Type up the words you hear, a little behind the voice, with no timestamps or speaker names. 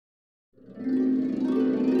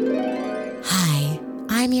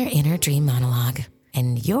I'm your inner dream monologue,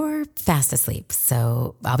 and you're fast asleep,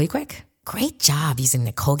 so I'll be quick. Great job using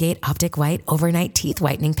the Colgate Optic White Overnight Teeth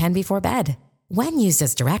Whitening Pen before bed. When used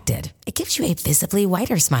as directed, it gives you a visibly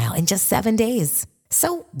whiter smile in just 7 days.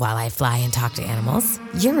 So while I fly and talk to animals,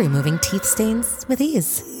 you're removing teeth stains with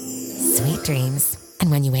ease. Sweet dreams.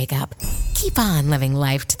 And when you wake up, keep on living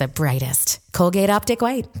life to the brightest. Colgate Optic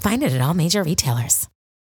White. Find it at all major retailers.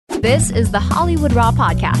 This is the Hollywood Raw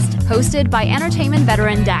Podcast, hosted by entertainment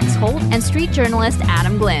veteran Dax Holt and street journalist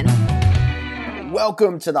Adam Glynn.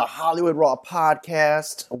 Welcome to the Hollywood Raw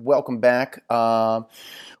Podcast. Welcome back.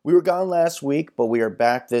 We were gone last week, but we are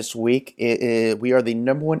back this week. We are the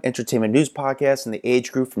number one entertainment news podcast in the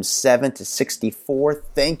age group from 7 to 64.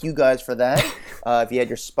 Thank you guys for that. If you had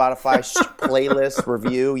your Spotify playlist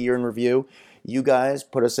review, year in review, you guys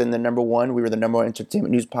put us in the number one. We were the number one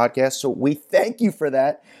entertainment news podcast, so we thank you for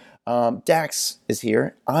that. Dax is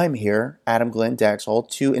here. I'm here. Adam Glynn, Dax Holt,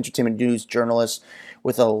 two entertainment news journalists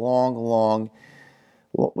with a long,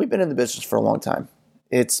 well, we've been in the business for a long time.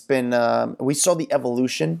 It's been, we saw the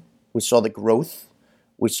evolution, we saw the growth,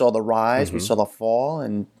 we saw the rise, we saw the fall,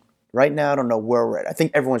 and right now I don't know where we're at. I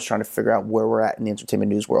think everyone's trying to figure out where we're at in the entertainment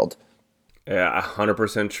news world. Yeah,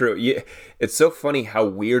 100% true. Yeah, it's so funny how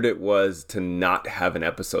weird it was to not have an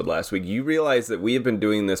episode last week. You realize that we have been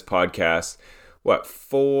doing this podcast,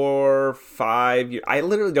 4, 5 years? I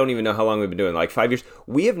literally don't even know how long we've been doing, like 5 years.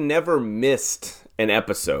 We have never missed an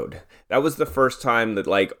episode. That was the first time that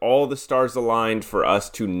all the stars aligned for us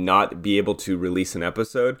to not be able to release an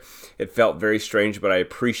episode. It felt very strange, but I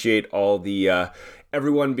appreciate all the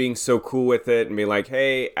everyone being so cool with it and being like,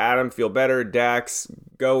 hey, Adam, feel better. Dax,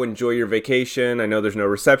 go enjoy your vacation. I know there's no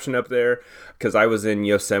reception up there because I was in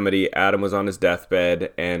Yosemite. Adam was on his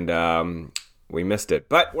deathbed, and we missed it.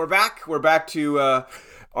 But we're back. We're back to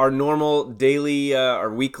our normal daily,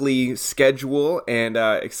 our weekly schedule, and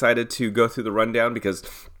excited to go through the rundown because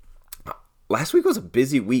last week was a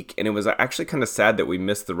busy week, and it was actually kind of sad that we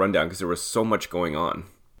missed the rundown because there was so much going on.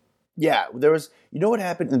 Yeah, there was, you know what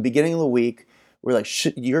happened in the beginning of the week? We were like,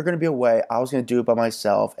 shit, you're going to be away. I was going to do it by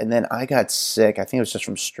myself. And then I got sick. I think it was just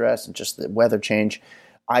from stress and just the weather change.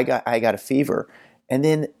 I got a fever. And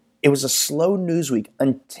then it was a slow news week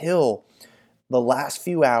until the last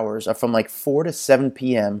few hours of from 4 to 7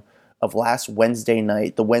 p.m. of last Wednesday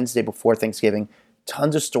night, the Wednesday before Thanksgiving.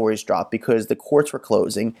 Tons of stories dropped because the courts were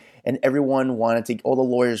closing and everyone all the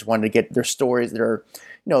lawyers wanted to get their stories, their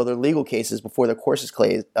legal cases before the courts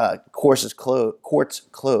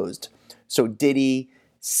closed. So Diddy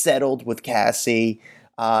settled with Cassie.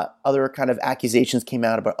 Other kind of accusations came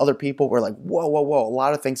out about other people. We're like, whoa. A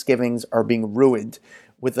lot of Thanksgivings are being ruined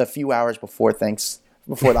with a few hours before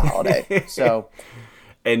the holiday. So,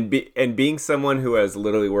 and being someone who has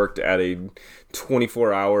literally worked at a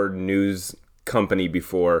 24-hour news company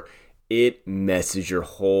before, it messes your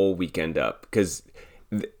whole weekend up because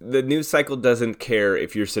the news cycle doesn't care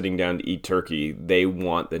if you're sitting down to eat turkey. They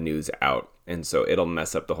want the news out, and so it'll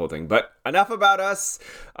mess up the whole thing. But enough about us.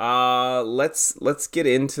 Let's get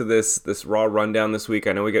into this raw rundown this week.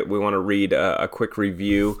 I know we want to read a quick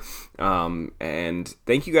review, and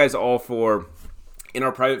thank you guys all for. In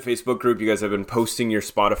our private Facebook group, you guys have been posting your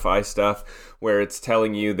Spotify stuff where it's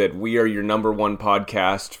telling you that we are your number one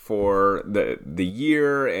podcast for the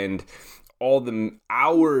year, and all the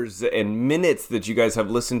hours and minutes that you guys have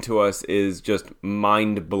listened to us is just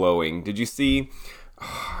mind-blowing. Did you see...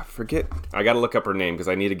 I forget. I got to look up her name because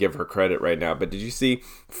I need to give her credit right now. But did you see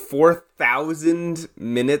 4,000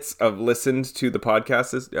 minutes of listened to the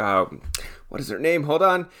podcast? What is her name? Hold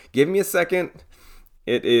on. Give me a second.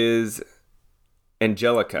 It is...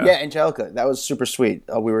 Angelica. Yeah, Angelica. That was super sweet.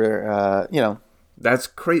 We were, That's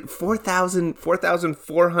great.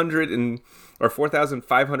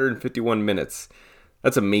 4,551 minutes.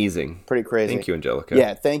 That's amazing. Pretty crazy. Thank you, Angelica.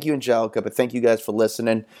 Yeah, thank you, Angelica. But thank you guys for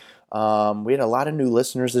listening. We had a lot of new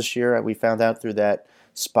listeners this year. We found out through that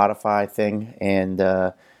Spotify thing. And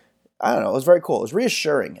I don't know. It was very cool. It was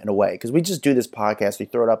reassuring in a way because we just do this podcast. We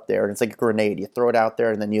throw it up there and it's like a grenade. You throw it out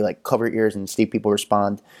there and then you cover your ears and see people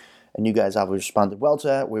respond. And you guys obviously responded well to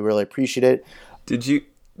that. We really appreciate it. Did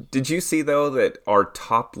you see, though, that our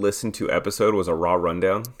top listened to episode was a raw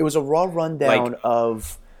rundown? It was a raw rundown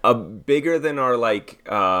of... bigger than our,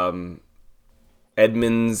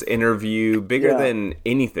 Edmonds interview, bigger than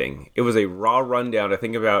anything. It was a raw rundown, I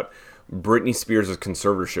think, about Britney Spears'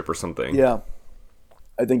 conservatorship or something. Yeah.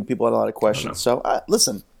 I think people had a lot of questions. So,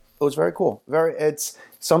 listen, it was very cool.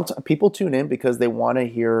 People tune in because they want to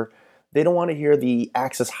hear... They don't want to hear the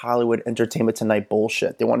Access Hollywood Entertainment Tonight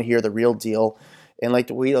bullshit. They want to hear the real deal. And like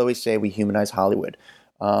we always say, we humanize Hollywood.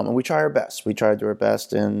 And we try our best. We try to do our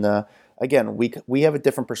best. And I again, we have a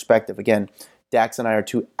different perspective. Again, Dax and I are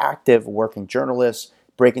two active working journalists,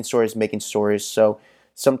 breaking stories, making stories. So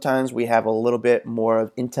sometimes we have a little bit more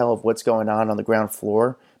of intel of what's going on the ground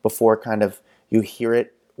floor before kind of you hear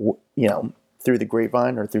it, through the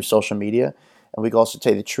grapevine or through social media. And we can also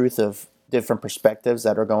tell you the truth of different perspectives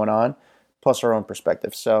that are going on, plus our own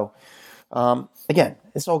perspective. So again,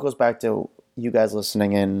 this all goes back to you guys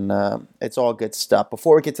listening, and it's all good stuff.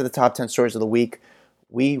 Before we get to the top 10 stories of the week,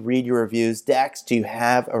 we read your reviews. Dax, do you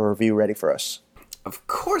have a review ready for us? Of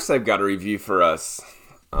course I've got a review for us.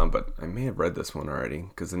 But I may have read this one already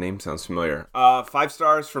because the name sounds familiar. 5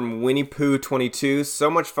 stars from Winnie Pooh 22. So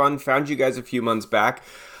much fun. Found you guys a few months back.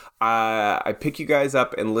 I pick you guys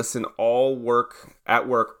up and listen at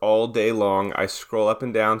work all day long. I scroll up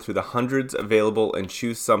and down through the hundreds available and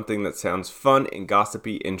choose something that sounds fun and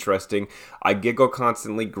gossipy interesting. I giggle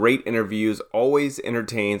constantly. Great interviews. Always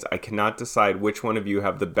entertains. I cannot decide which one of you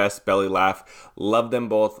have the best belly laugh. Love them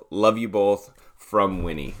both. Love you both. From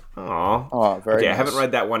Winnie. Aww. Oh, very nice. I haven't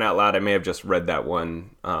read that one out loud. I may have just read that one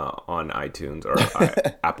on iTunes or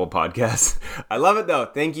Apple Podcasts. I love it, though.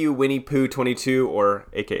 Thank you, Winnie Pooh 22, or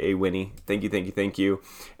a.k.a. Winnie. Thank you.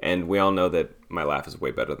 And we all know that my laugh is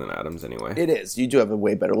way better than Adam's anyway. It is. You do have a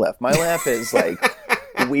way better laugh. My laugh is,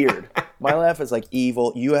 weird. My laugh is,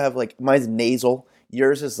 evil. You have, mine's nasal.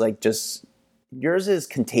 Yours is, yours is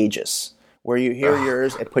contagious. Where you hear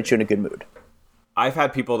yours, it puts you in a good mood. I've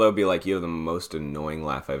had people, though, be like, you have the most annoying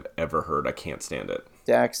laugh I've ever heard. I can't stand it.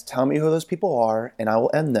 Dax, tell me who those people are, and I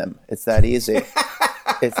will end them. It's that easy.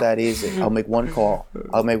 It's that easy. I'll make one call.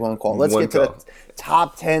 Let's get to the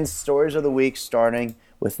top 10 stories of the week, starting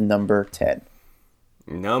with number 10.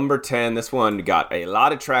 Number 10, this one got a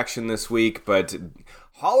lot of traction this week, but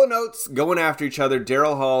Hall and Oates going after each other.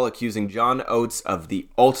 Daryl Hall accusing John Oates of the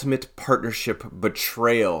ultimate partnership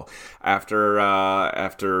betrayal after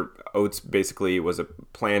Oates basically was a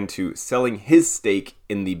plan to selling his stake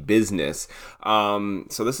in the business.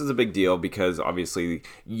 So this is a big deal because obviously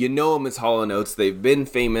you know them as Hall and Oates. They've been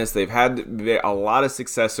famous. They've had a lot of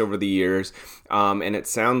success over the years, and it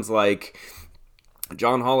sounds like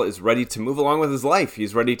John Hall is ready to move along with his life.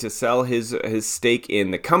 He's ready to sell his stake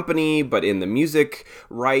in the company, but in the music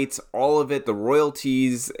rights, all of it, the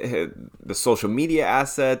royalties, the social media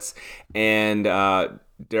assets, and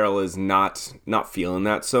Daryl is not feeling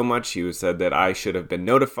that so much. He said that I should have been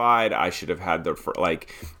notified. I should have had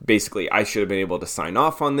basically I should have been able to sign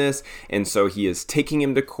off on this. And so he is taking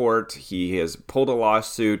him to court. He has pulled a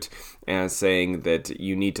lawsuit and saying that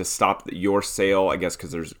you need to stop your sale, I guess,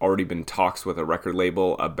 because there's already been talks with a record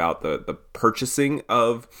label about the purchasing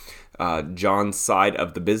of John's side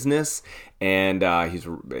of the business. And he's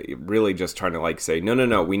really just trying to say,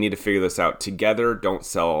 no, we need to figure this out together. Don't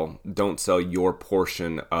sell your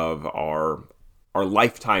portion of our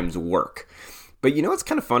lifetime's work. But it's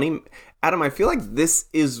kind of funny, Adam. I feel like this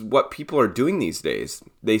is what people are doing these days.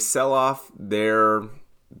 They sell off their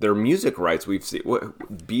music rights. We've seen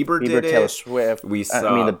Bieber did it. Taylor Swift. We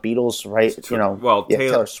saw the Beatles, right?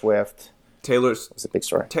 Taylor Swift. It's a big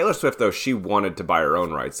story. Taylor Swift, though, she wanted to buy her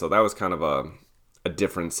own rights, so that was kind of a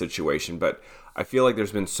different situation. But I feel like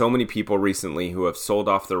there's been so many people recently who have sold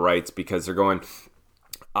off their rights because they're going,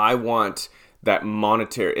 I want that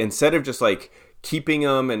monetary, instead of just keeping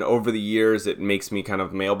them and over the years it makes me kind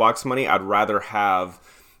of mailbox money, I'd rather have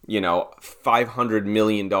 $500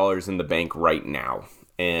 million in the bank right now.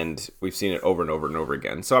 And we've seen it over and over and over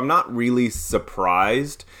again. So I'm not really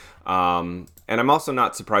surprised. And I'm also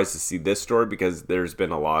not surprised to see this story because there's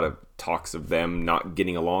been a lot of talks of them not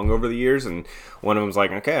getting along over the years. And one of them's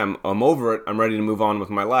like, okay, I'm over it. I'm ready to move on with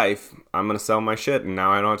my life. I'm going to sell my shit and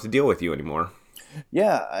now I don't have to deal with you anymore.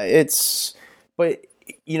 Yeah, I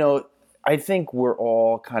think we're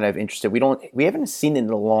all kind of interested. We haven't seen it in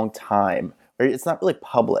a long time. Or it's not really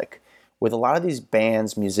public with a lot of these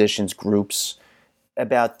bands, musicians, groups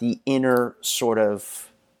about the inner sort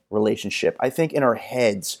of relationship. I think in our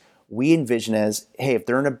heads, we envision as, hey, if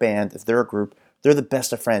they're in a band, if they're a group, they're the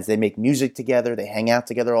best of friends. They make music together. They hang out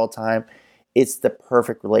together all the time. It's the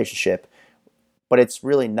perfect relationship. But it's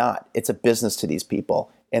really not. It's a business to these people.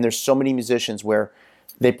 And there's so many musicians where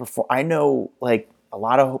they perform. I know a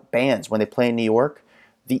lot of bands, when they play in New York,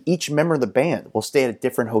 each member of the band will stay at a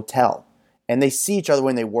different hotel. And they see each other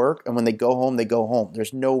when they work, and when they go home, they go home.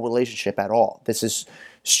 There's no relationship at all. This is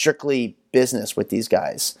strictly business with these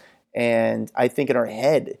guys. And I think in our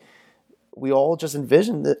head, we all just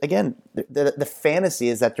envision that, again, the fantasy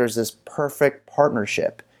is that there's this perfect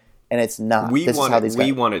partnership, and it's not. We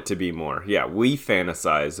want it to be more. Yeah, we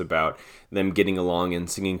fantasize about them getting along and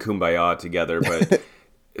singing Kumbaya together, but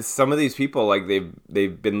some of these people, like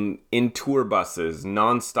they've been in tour buses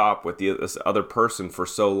nonstop with this other person for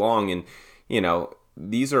so long, and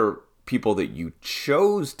these are people that you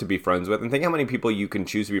chose to be friends with, and think how many people you can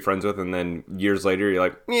choose to be friends with, and then years later you're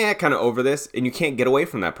like, yeah, kind of over this, and you can't get away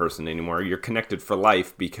from that person anymore. You're connected for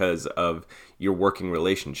life because of your working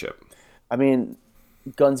relationship. I mean,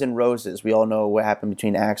 Guns N' Roses, we all know what happened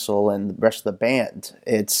between Axl and the rest of the band.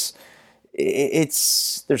 It's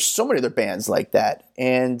there's so many other bands like that,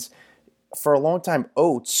 and for a long time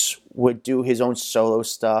Oates would do his own solo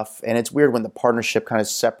stuff, and it's weird when the partnership kind of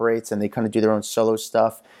separates and they kind of do their own solo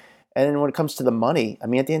stuff. And then when it comes to the money, I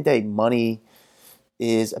mean, at the end of the day, money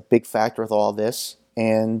is a big factor with all this.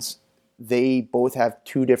 And they both have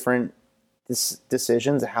two different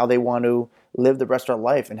decisions of how they want to live the rest of their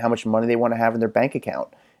life and how much money they want to have in their bank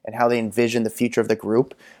account and how they envision the future of the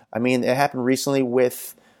group. I mean, it happened recently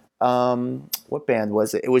with, what band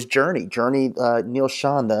was it? It was Journey. Journey, Neil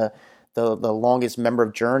Schon, the longest member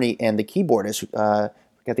of Journey, and the keyboardist, I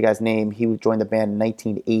forget the guy's name. He joined the band in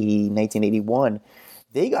 1980, 1981.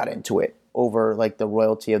 They got into it over like the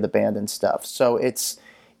royalty of the band and stuff. So it's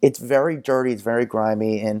very dirty, it's very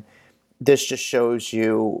grimy, and this just shows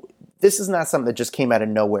you this is not something that just came out of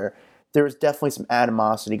nowhere. There was definitely some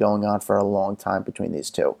animosity going on for a long time between these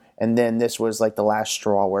two. And then this was like the last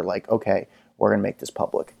straw where like, okay, we're gonna make this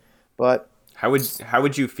public. But how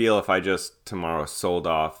would you feel if I just tomorrow sold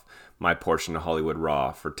off my portion of Hollywood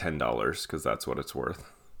Raw for $10 because that's what it's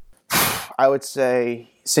worth? I would say,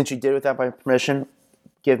 since you did it without my permission,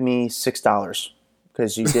 give me $6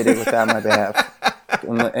 because you did it without my behalf,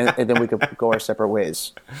 and then we could go our separate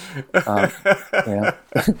ways. But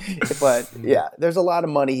yeah, there's a lot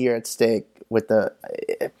of money here at stake with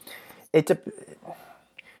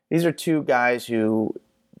these are two guys who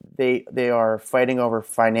they are fighting over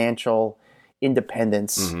financial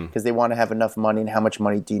independence because they want to have enough money, and how much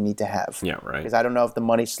money do you need to have? Yeah, right. Because I don't know if the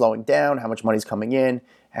money's slowing down, how much money's coming in,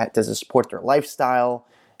 does it support their lifestyle?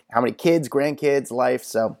 How many kids, grandkids, life.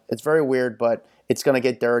 So it's very weird, but it's going to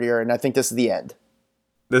get dirtier, and I think this is the end.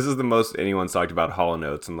 This is the most anyone's talked about Hall &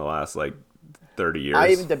 Oates in the last, 30 years. I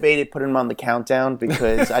even debated putting them on the countdown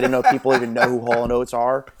because I didn't know if people even know who Hall & Oates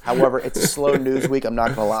are. However, it's a slow news week, I'm not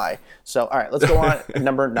going to lie. So, all right, let's go on.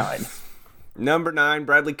 Number 9. Number 9,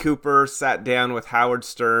 Bradley Cooper sat down with Howard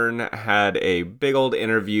Stern, had a big old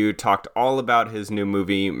interview, talked all about his new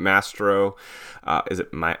movie, Mastro. Is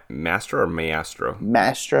it Mastro or Maestro?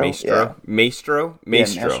 Mastro. Yeah. Maestro?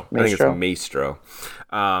 Maestro. Yeah, I think it's Maestro.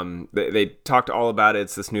 They talked all about it.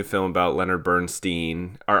 It's this new film about Leonard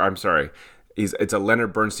Bernstein. I'm sorry. It's a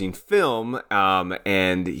Leonard Bernstein film,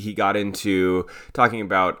 and he got into talking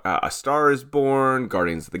about A Star is Born,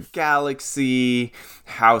 Guardians of the Galaxy,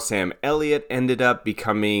 how Sam Elliott ended up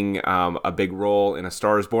becoming a big role in A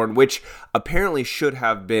Star is Born, which apparently should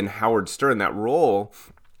have been Howard Stern. That role,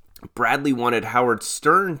 Bradley wanted Howard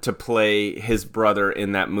Stern to play his brother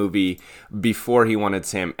in that movie before he wanted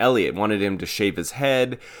Sam Elliott, wanted him to shave his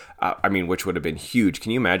head, which would have been huge.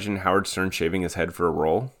 Can you imagine Howard Stern shaving his head for a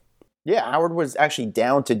role? Yeah, Howard was actually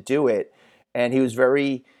down to do it, and he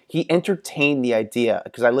entertained the idea,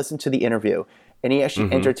 because I listened to the interview, and he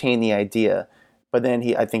actually entertained the idea, but then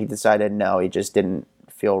I think he decided no, he just didn't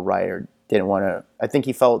feel right or didn't want to. I think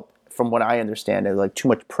he felt, from what I understand, it was like too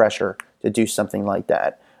much pressure to do something like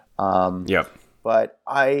that. Yep. But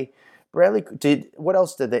Bradley did. What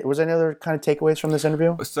else did they? Was there any other kind of takeaways from this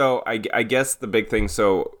interview? So I guess the big thing.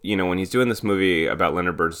 So when he's doing this movie about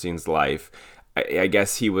Leonard Bernstein's life, I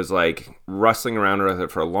guess he was wrestling around with it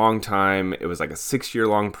for a long time. It was like a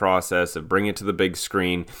 6-year-long process of bringing it to the big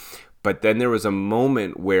screen. But then there was a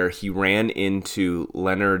moment where he ran into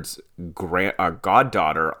Leonard's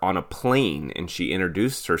goddaughter on a plane, and she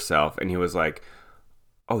introduced herself, and he was like,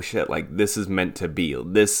 oh shit, this is meant to be.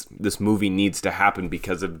 This movie needs to happen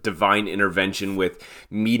because of divine intervention with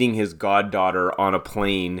meeting his goddaughter on a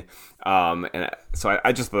plane. And so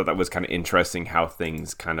I just thought that was kind of interesting how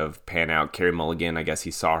things kind of pan out. Carey Mulligan, I guess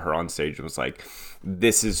he saw her on stage and was like,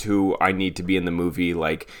 this is who I need to be in the movie.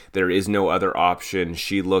 There is no other option.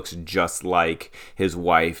 She looks just like his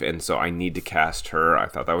wife, and so I need to cast her. I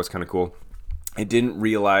thought that was kind of cool. I didn't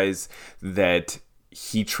realize that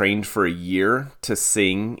he trained for a year to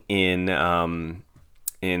sing in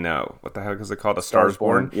what the heck is it called? A Star is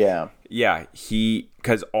Born? Yeah. Yeah,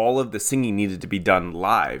 because all of the singing needed to be done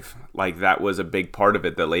live. That was a big part of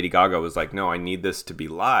it, that Lady Gaga was like, no, I need this to be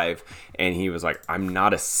live. And he was like, I'm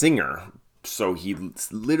not a singer. So he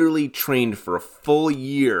literally trained for a full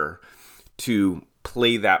year to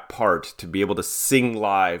play that part, to be able to sing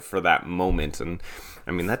live for that moment. And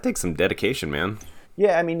that takes some dedication, man.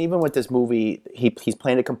 Yeah, I mean, even with this movie, he's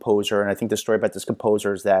playing a composer, and I think the story about this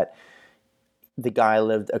composer is that the guy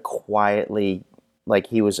lived a quietly, like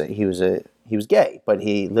he was gay, but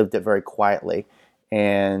he lived it very quietly,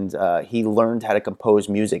 and he learned how to compose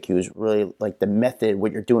music. He was really like the method,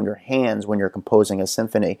 what you're doing your hands when you're composing a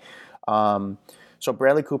symphony. So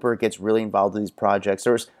Bradley Cooper gets really involved in these projects.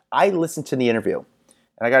 I listened to the interview,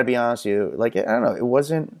 and I got to be honest with you, like I don't know, it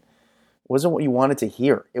wasn't what you wanted to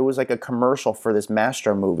hear. It was like a commercial for this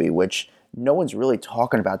Maestro movie, which no one's really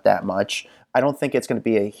talking about that much. I don't think it's going to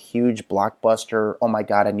be a huge blockbuster. Oh my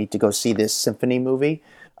God, I need to go see this symphony movie.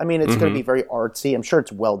 I mean, it's going to be very artsy. I'm sure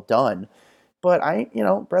it's well done. But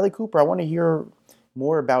Bradley Cooper, I want to hear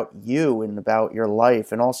more about you and about your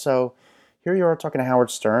life. And also, here you are talking to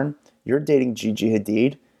Howard Stern. You're dating Gigi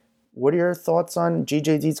Hadid. What are your thoughts on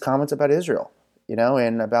Gigi Hadid's comments about Israel?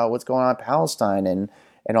 And about what's going on in Palestine and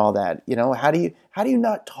all that. How do you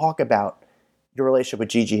not talk about your relationship with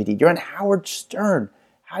Gigi Hadid? You're on Howard Stern.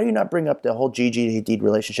 How do you not bring up the whole Gigi Hadid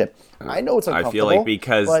relationship? I know it's uncomfortable. I feel like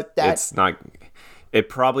because it's not. He's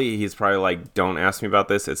probably like, don't ask me about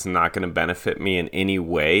this. It's not going to benefit me in any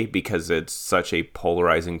way because it's such a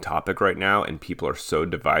polarizing topic right now, and people are so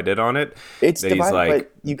divided on it. It's divided, he's like,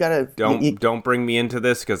 but you gotta don't bring me into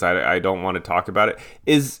this because I don't want to talk about it.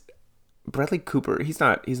 Is Bradley Cooper? He's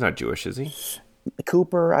not Jewish, is he?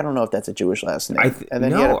 Cooper, I don't know if that's a Jewish last name. I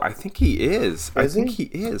think he is. I think he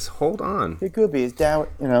is. Hold on. He could be. His dad,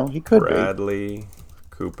 he could Bradley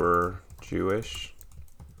Cooper, Jewish?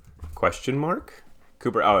 Question mark?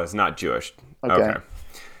 Cooper. Oh, it's not Jewish. Okay.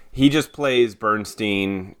 He just plays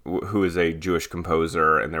Bernstein, who is a Jewish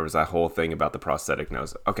composer, and there was that whole thing about the prosthetic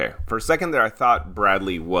nose. Okay, for a second there, I thought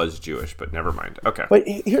Bradley was Jewish, but never mind. Okay. But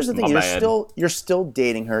here's the thing: you're still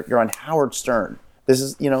dating her. You're on Howard Stern. This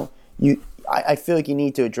is I feel like you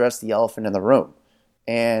need to address the elephant in the room,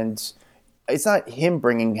 and it's not him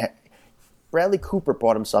bringing. Bradley Cooper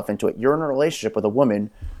brought himself into it. You're in a relationship with a woman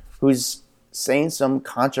who's saying some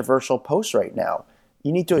controversial posts right now.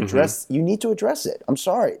 You need to address. You need to address it. I'm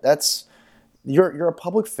sorry. You're a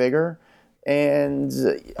public figure, and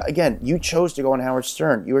again, you chose to go on Howard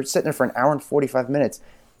Stern. You were sitting there for an hour and 45 minutes.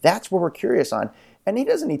 That's what we're curious on, and he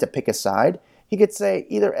doesn't need to pick a side. He could say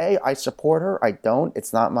either A, I support her, I don't.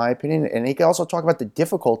 It's not my opinion, and he could also talk about the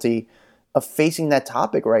difficulty of facing that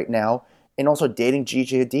topic right now, and also dating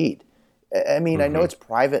Gigi Hadid. I mean, I know it's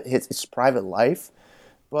private. It's private life,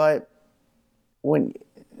 but when.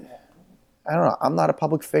 I don't know. I'm not a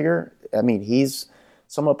public figure. I mean, he's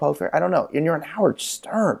somewhat public figure. I don't know. And you're on Howard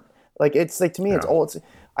Stern. Like, it's like, to me, it's all,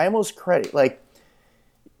 I almost credit, like,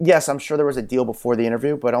 yes, I'm sure there was a deal before the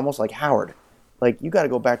interview, but almost like Howard. Like, you got to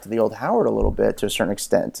go back to the old Howard a little bit to a certain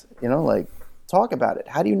extent. Like, talk about it.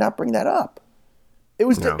 How do you not bring that up? It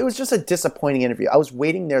was just a disappointing interview. I was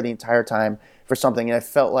waiting there the entire time for something, and I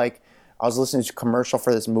felt like I was listening to a commercial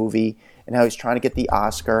for this movie and how he's trying to get the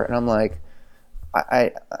Oscar, and I'm like,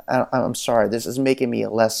 I'm sorry. This is making me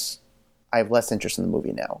I have less interest in the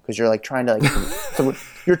movie now because you're like trying to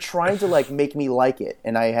you're trying to like make me like it,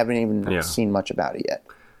 and I haven't even seen much about it yet.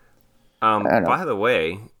 By the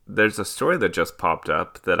way, there's a story that just popped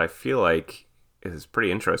up that I feel like is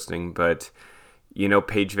pretty interesting. But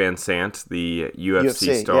Paige Van Sant, the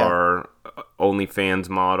UFC star, OnlyFans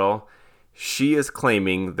model, she is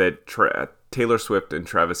claiming that Taylor Swift and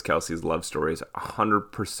Travis Kelce's love story is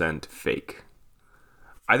 100% fake.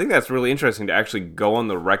 I think that's really interesting to actually go on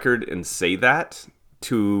the record and say that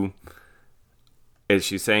is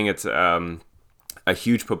she saying it's a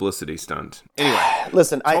huge publicity stunt. Anyway,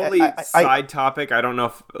 listen, side topic. I don't know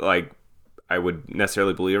if I would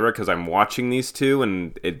necessarily believe her because I'm watching these two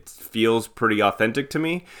and it feels pretty authentic to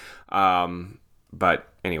me. But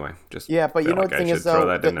anyway, just but the thing is though,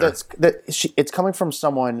 it's coming from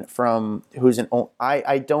someone who's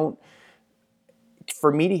I don't.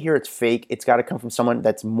 For me to hear it's fake, it's got to come from someone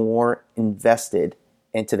that's more invested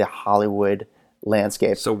into the Hollywood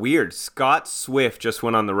landscape. So weird. Scott Swift just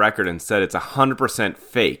went on the record and said it's 100%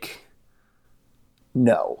 fake.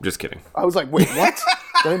 No. Just kidding. I was like, wait, what?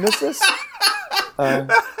 Did I miss this?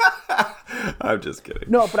 I'm just kidding.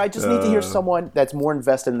 No, but I just need to hear someone that's more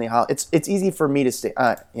invested in the Hollywood. It's easy for me to say,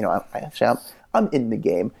 I'm in the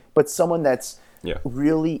game, but someone that's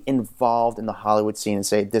really involved in the Hollywood scene and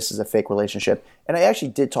say this is a fake relationship. And I actually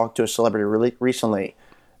did talk to a celebrity really recently,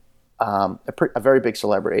 a very big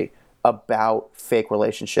celebrity, about fake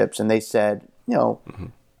relationships, and they said, he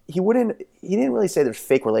didn't really say there's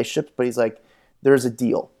fake relationships, but he's like, there's a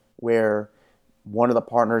deal where one of the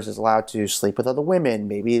partners is allowed to sleep with other women.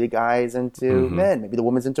 Maybe the guy's into men, maybe the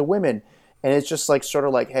woman's into women, and it's just like sort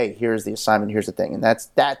of like, hey, here's the assignment, here's the thing, and that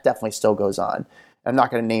definitely still goes on. I'm not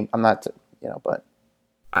going to name, but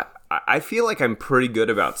I feel like I'm pretty good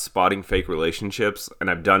about spotting fake relationships, and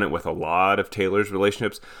I've done it with a lot of Taylor's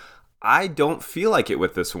relationships. I don't feel like it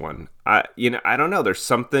with this one. I don't know. There's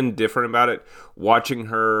something different about it. Watching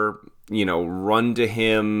her, run to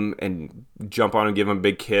him and jump on and give him a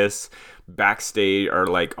big kiss backstage or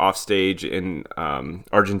like off stage in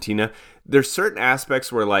Argentina. There's certain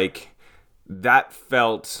aspects where like that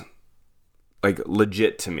felt like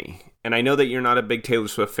legit to me. And I know that you're not a big Taylor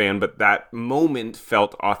Swift fan, but that moment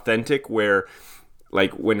felt authentic where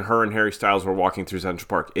like when her and Harry Styles were walking through Central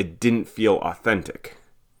Park, it didn't feel authentic.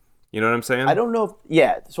 You know what I'm saying? I don't know.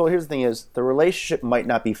 So here's the thing is the relationship might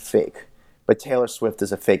not be fake, but Taylor Swift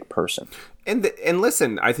is a fake person. And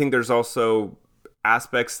listen, I think there's also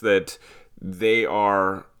aspects that they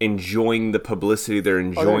are enjoying the publicity. They're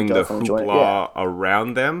enjoying the hoopla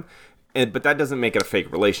around them. But that doesn't make it a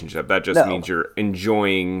fake relationship. That just means you're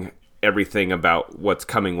enjoying everything about what's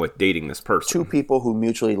coming with dating this person. Two people who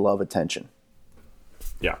mutually love attention.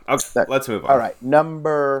 Yeah. Okay, let's move on. All right.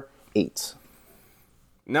 Number 8.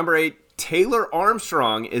 Number 8, Taylor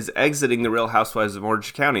Armstrong is exiting the Real Housewives of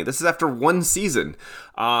Orange County. This is after one season.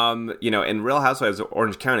 In Real Housewives of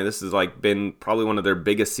Orange County, this has like been probably one of their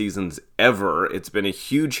biggest seasons ever. It's been a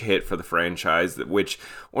huge hit for the franchise, which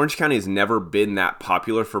Orange County has never been that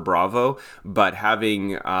popular for Bravo. But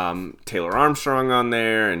having Taylor Armstrong on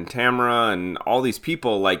there and Tamara and all these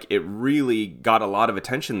people, like it really got a lot of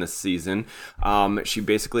attention this season. She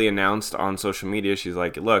basically announced on social media, she's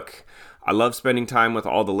like, look, I love spending time with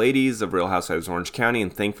all the ladies of Real Housewives of Orange County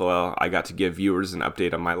and thankful I got to give viewers an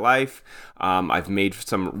update on my life. I've made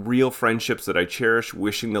some real friendships that I cherish,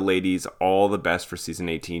 wishing the ladies all the best for season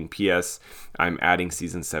 18. P.S. I'm adding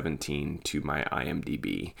season 17 to my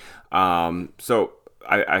IMDb. So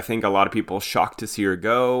I think a lot of people shocked to see her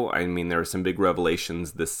go. I mean, there were some big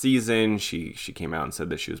revelations this season. She came out and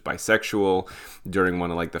said that she was bisexual during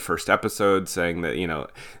one of like the first episodes, saying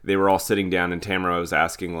that, they were all sitting down and Tamara was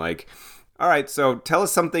asking like, all right, so tell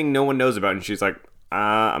us something no one knows about. And she's like,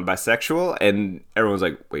 I'm bisexual. And everyone's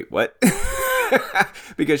like, wait, what?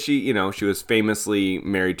 Because she was famously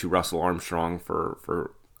married to Russell Armstrong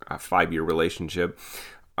for a 5-year relationship.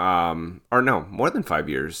 Or no, more than 5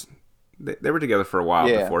 years. They were together for a while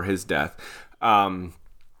before his death.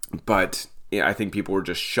 But I think people were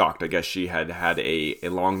just shocked. I guess she had a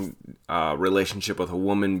long relationship with a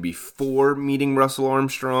woman before meeting Russell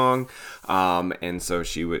Armstrong. And so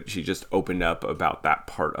she just opened up about that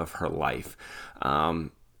part of her life.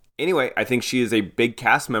 Anyway, I think she is a big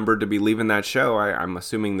cast member to be leaving that show. I'm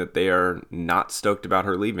assuming that they are not stoked about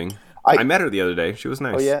her leaving. I met her the other day. She was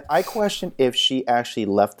nice. Oh, yeah? I question if she actually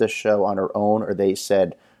left the show on her own or they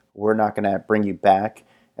said, we're not going to bring you back.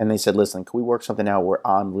 And they said, listen, can we work something out where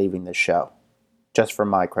I'm leaving the show? Just for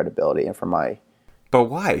my credibility and for my... But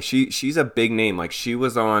why? She's a big name. Like, she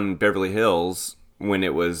was on Beverly Hills when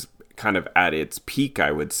it was kind of at its peak,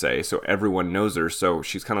 I would say. So everyone knows her. So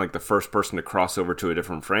she's kind of like the first person to cross over to a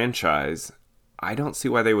different franchise. I don't see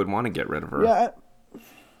why they would want to get rid of her. Yeah.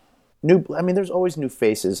 There's always new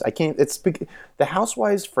faces. The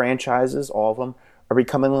Housewives franchises, all of them, are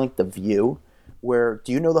becoming like The View. Where,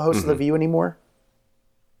 do you know the host of The View anymore?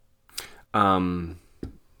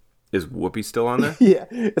 Is Whoopi still on there? Yeah.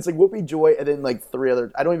 It's like Whoopi, Joy, and then like 3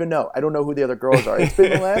 other... I don't even know. I don't know who the other girls are. It's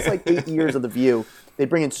been the last like 8 years of The View. They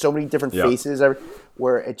bring in so many different faces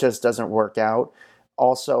where it just doesn't work out.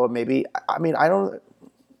 Also, maybe... I don't...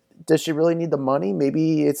 Does she really need the money?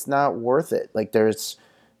 Maybe it's not worth it. Like I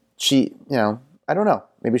don't know.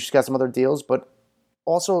 Maybe she's got some other deals, but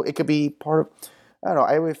also it could be part of... I don't know.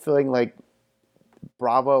 I have a feeling like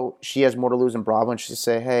Bravo, she has more to lose in Bravo, and she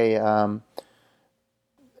say, hey, I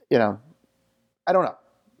don't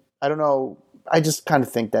know. I just kind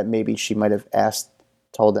of think that maybe she might have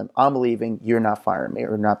told them, I'm leaving, you're not firing me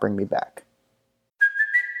or not bringing me back.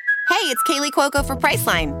 Hey, it's Kaylee Cuoco for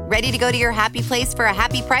Priceline. Ready to go to your happy place for a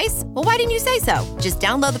happy price? Well, why didn't you say so? Just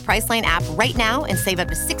download the Priceline app right now and save up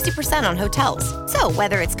to 60% on hotels. So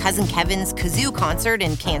whether it's Cousin Kevin's Kazoo Concert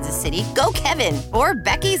in Kansas City, go Kevin, or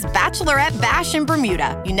Becky's Bachelorette Bash in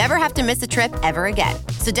Bermuda, you never have to miss a trip ever again.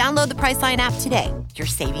 So download the Priceline app today. Your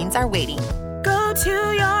savings are waiting. Go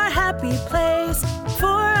to your happy place for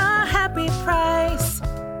a happy price.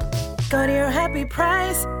 Go to your happy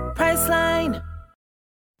price, Priceline.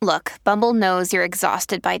 Look, Bumble knows you're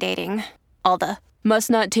exhausted by dating. All the, must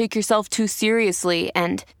not take yourself too seriously,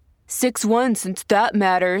 and 6'1" since that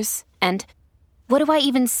matters, and what do I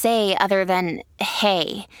even say other than,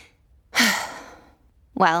 hey?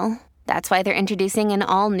 Well, that's why they're introducing an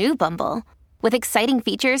all-new Bumble, with exciting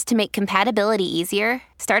features to make compatibility easier,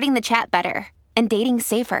 starting the chat better, and dating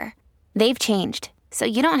safer. They've changed, so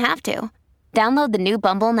you don't have to. Download the new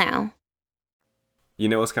Bumble now. You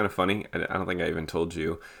know what's kind of funny? I don't think I even told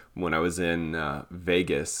you. When I was in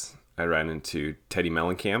Vegas, I ran into Teddy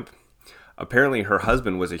Mellencamp. Apparently, her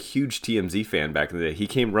husband was a huge TMZ fan back in the day. He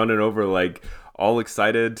came running over like all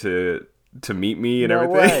excited to meet me and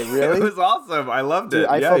everything. Way, really? It was awesome. I loved it. Dude,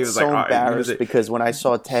 I yeah, felt he was so like, embarrassed because when I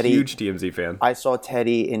saw Teddy, huge TMZ fan. I saw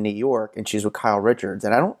Teddy in New York, and she's with Kyle Richards,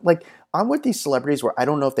 and I'm with these celebrities where I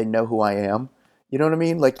don't know if they know who I am. You know what I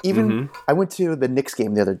mean? Like even I went to the Knicks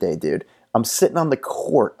game the other day, dude. I'm sitting on the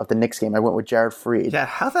court of the Knicks game. I went with Jared Freed. Yeah,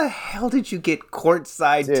 how the hell did you get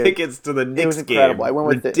courtside tickets to the Knicks game? It was incredible. I went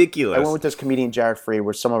with ridiculous. I went with this comedian Jared Freed,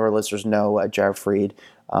 where some of our listeners know Jared Freed,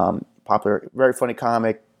 popular, very funny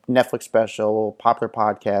comic, Netflix special, popular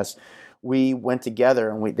podcast. We went together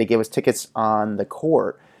and they gave us tickets on the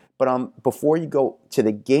court. But before you go to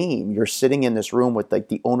the game, you're sitting in this room with like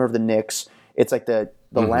the owner of the Knicks. It's like the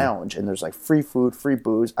lounge, and there's like free food, free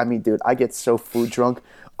booze. I mean, dude, I get so food drunk.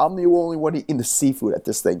 I'm the only one eating the seafood at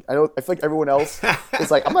this thing. I feel like everyone else is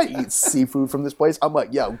like, I'm not eating seafood from this place. I'm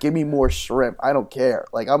like, yo, give me more shrimp. I don't care.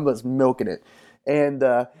 Like, I'm just milking it. And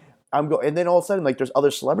and then all of a sudden, like, there's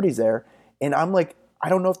other celebrities there, and I'm like, I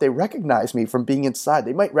don't know if they recognize me from being inside.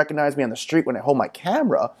 They might recognize me on the street when I hold my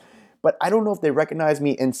camera, but I don't know if they recognize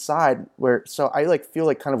me inside. So I like feel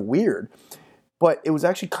like kind of weird. But it was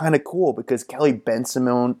actually kind of cool because Kelly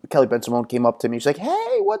Ben-Simone came up to me. She's like,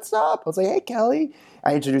 hey, what's up? I was like, hey, Kelly.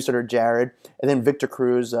 I introduced her to Jared. And then Victor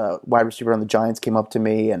Cruz, wide receiver on the Giants, came up to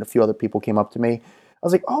me, and a few other people came up to me. I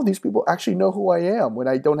was like, oh, these people actually know who I am when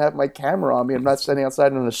I don't have my camera on me. I'm not standing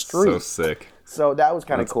outside on the street. So sick. So that was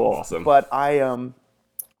kind of cool. Awesome. But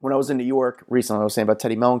when I was in New York recently, I was saying about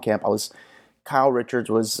Teddy Mellencamp, Kyle Richards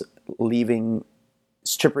was leaving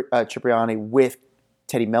Cipriani with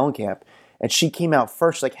Teddy Mellencamp. And she came out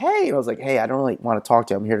first, she's like, hey. And I was like, hey, I don't really want to talk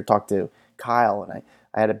to you. I'm here to talk to Kyle. And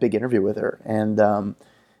I had a big interview with her. And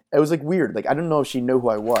it was like weird. Like, I don't know if she knew who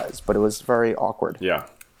I was, but it was very awkward. Yeah.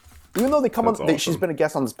 Even though she's been a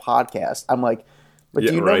guest on this podcast, I'm like, but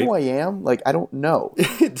do you know who I am? Like, I don't know.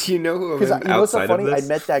 Do you know who I am Because you know what's so funny? I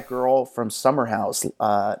met that girl from Summer House,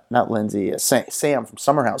 not Lindsay, Sam from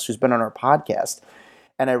Summer House, who's been on our podcast.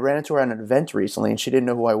 And I ran into her at an event recently, and she didn't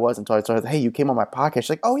know who I was until I told her, hey, you came on my podcast.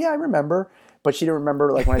 She's like, oh, yeah, I remember. But she didn't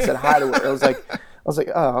remember, like, when I said hi to her. I was like,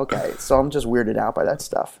 oh, okay. So I'm just weirded out by that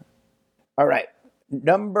stuff. All right.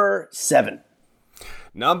 Number 7.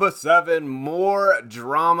 Number 7, more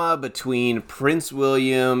drama between Prince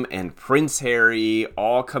William and Prince Harry,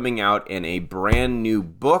 all coming out in a brand new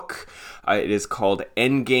book. It is called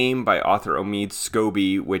Endgame by author Omid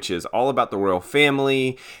Scobie, which is all about the royal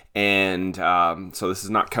family. And so this is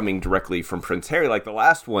not coming directly from Prince Harry like the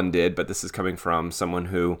last one did, but this is coming from someone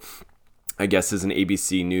who I guess is an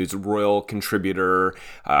ABC News royal contributor.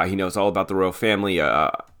 He knows all about the royal family,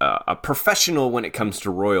 a professional when it comes to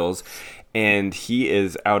royals. And he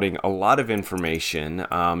is outing a lot of information.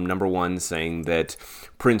 Number one, saying that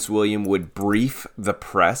Prince William would brief the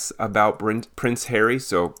press about Prince Harry.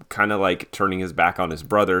 So kind of like turning his back on his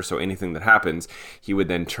brother. So anything that happens, he would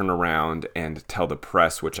then turn around and tell the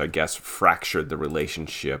press, which I guess fractured the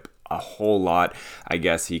relationship a whole lot. I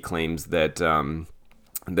guess he claims that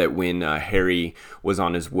that when Harry was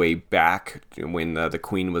on his way back, when the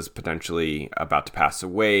Queen was potentially about to pass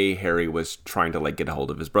away, Harry was trying to like get a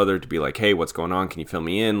hold of his brother to be like, hey, what's going on? Can you fill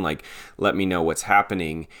me in? Like, let me know what's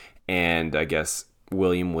happening. And I guess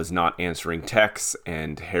William was not answering texts,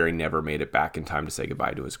 and Harry never made it back in time to say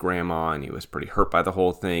goodbye to his grandma, and he was pretty hurt by the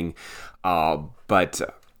whole thing. But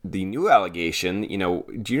the new allegation,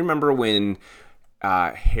 do you remember when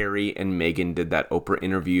Harry and Meghan did that Oprah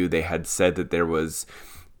interview? They had said that there was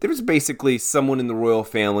basically someone in the royal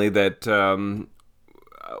family that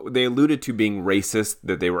they alluded to being racist,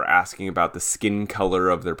 that they were asking about the skin color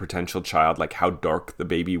of their potential child, like how dark the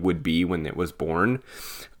baby would be when it was born.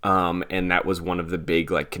 And that was one of the big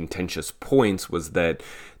like contentious points, was that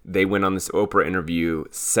they went on this Oprah interview,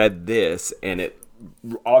 said this, and it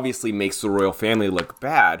obviously makes the royal family look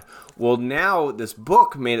bad. Well, now this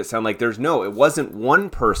book made it sound like it wasn't one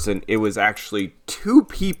person, it was actually 2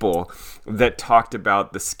 people that talked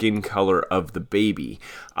about the skin color of the baby.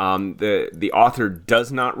 The author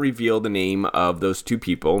does not reveal the name of those 2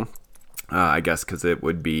 people, I guess because it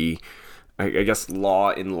would be, I guess law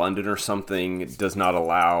in London or something does not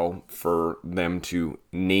allow for them to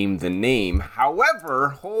name the name. However,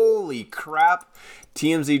 holy crap,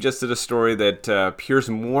 TMZ just did a story that Piers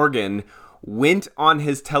Morgan went on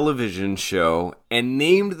his television show and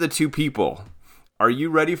named the 2 people. Are you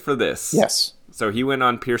ready for this? Yes. So he went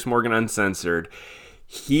on Piers Morgan Uncensored.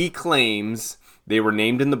 He claims they were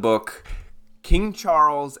named in the book King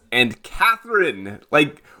Charles and Catherine.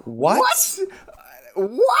 Like, What?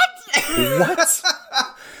 What?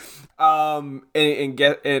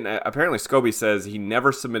 And apparently Scobie says he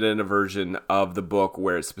never submitted a version of the book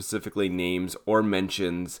where it specifically names or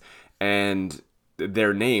mentions and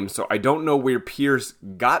their names. So I don't know where Pierce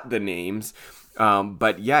got the names.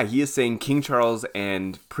 But yeah, he is saying King Charles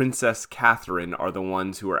and Princess Catherine are the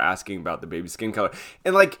ones who are asking about the baby's skin color.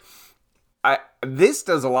 And like, this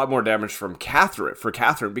does a lot more damage for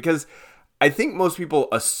Catherine, because I think most people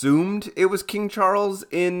assumed it was King Charles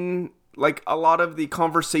in like a lot of the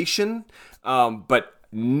conversation. But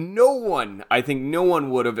no one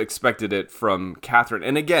would have expected it from Catherine.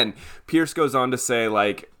 And again, Pierce goes on to say,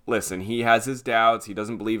 like, listen, he has his doubts. He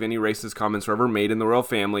doesn't believe any racist comments were ever made in the royal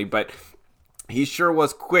family, but he sure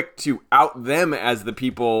was quick to out them as the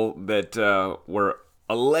people that were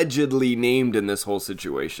allegedly named in this whole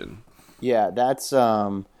situation. Yeah, that's.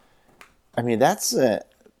 Do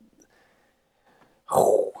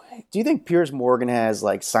you think Piers Morgan has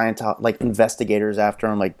like like investigators after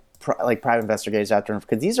him, like private investigators after him?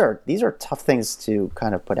 Because these are tough things to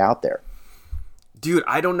kind of put out there. Dude,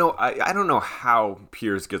 I don't know. I don't know how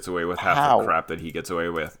Piers gets away with half the crap that he gets away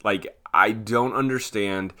with. Like, I don't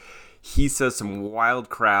understand. He says some wild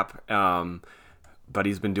crap, but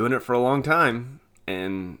he's been doing it for a long time.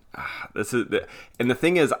 And the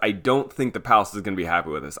thing is, I don't think the palace is going to be happy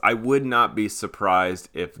with this. I would not be surprised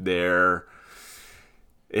if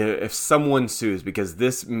someone sues, because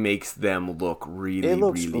this makes them look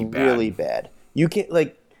really bad. You can't,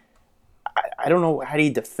 like, I don't know, how do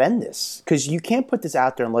you defend this? Because you can't put this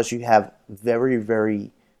out there unless you have very,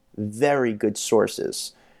 very, very good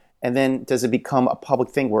sources. And then does it become a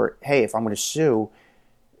public thing where, hey, if I'm going to sue,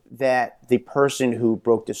 that the person who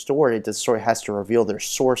broke the story has to reveal their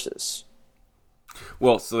sources?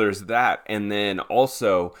 Well, so there's that. And then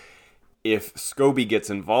also, if Scobie gets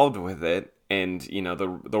involved with it and, you know, the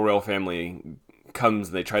royal family comes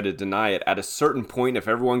and they try to deny it, at a certain point, if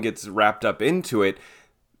everyone gets wrapped up into it,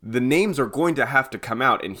 the names are going to have to come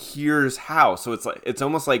out, and here's how. So it's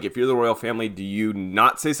almost like, if you're the royal family, do you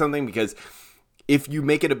not say something? Because if you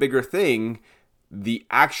make it a bigger thing, the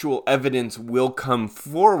actual evidence will come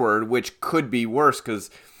forward, which could be worse. Because,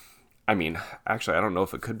 I mean, actually, I don't know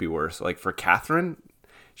if it could be worse. Like, for Catherine,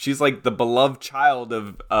 she's like the beloved child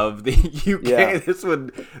of the UK. Yeah.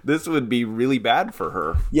 This would be really bad for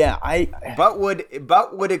her. Yeah, but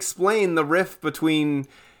would explain the rift between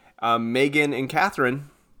Meghan and Catherine.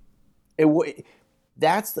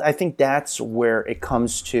 I think that's where it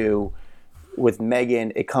comes to. With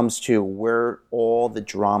Meghan, it comes to where all the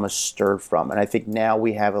drama stirred from. And I think now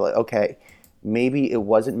we have, like, okay, maybe it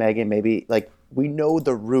wasn't Meghan. Maybe, like, we know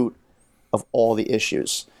the root of all the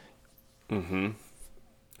issues. Mm-hmm.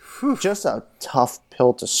 Just a tough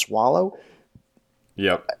pill to swallow.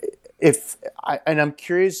 Yep. And I'm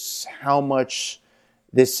curious how much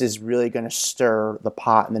this is really going to stir the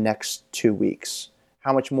pot in the next 2 weeks.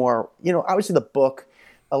 How much more, obviously the book,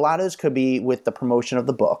 a lot of this could be with the promotion of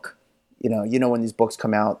the book. You know when these books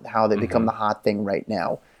come out, how they become the hot thing right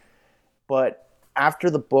now. But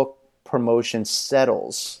after the book promotion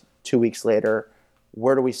settles 2 weeks later,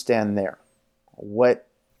 where do we stand there? What's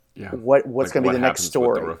going to be the next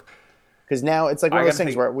story? Because now it's like one of those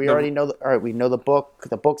things where we already know. All right, we know the book.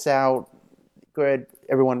 The book's out. Good.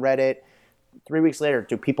 Everyone read it. 3 weeks later,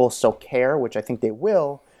 do people still care? Which I think they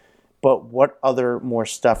will. But what other more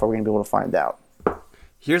stuff are we going to be able to find out?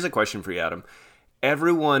 Here's a question for you, Adam.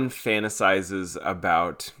 Everyone fantasizes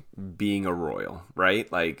about being a royal,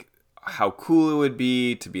 right? Like, how cool it would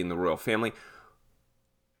be to be in the royal family.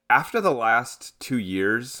 After the last 2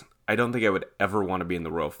 years, I don't think I would ever want to be in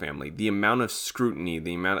the royal family. The amount of scrutiny,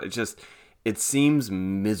 it seems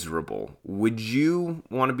miserable. Would you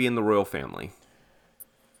want to be in the royal family?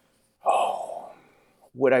 Oh,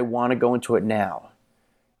 would I want to go into it now?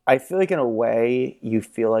 I feel like in a way you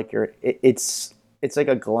feel like it's like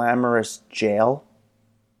a glamorous jail.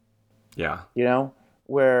 Yeah.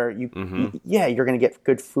 Where you're going to get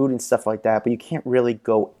good food and stuff like that, but you can't really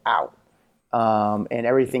go out. And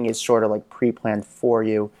everything is sort of like pre-planned for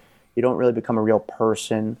you. You don't really become a real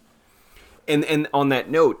person. And on that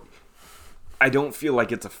note, I don't feel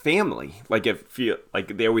like it's a family. Like,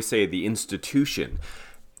 like they always say, the institution.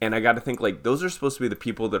 And I got to think, like, those are supposed to be the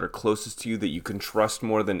people that are closest to you, that you can trust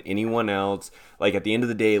more than anyone else. Like, at the end of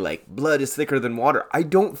the day, like, blood is thicker than water. I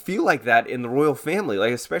don't feel like that in the royal family.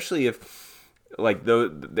 Like, especially if, like,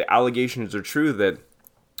 the allegations are true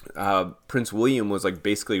that Prince William was, like,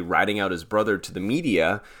 basically ratting out his brother to the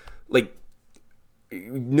media. Like,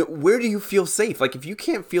 where do you feel safe? Like, if you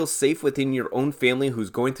can't feel safe within your own family who's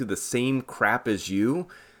going through the same crap as you,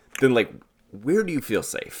 then, like, where do you feel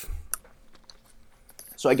safe?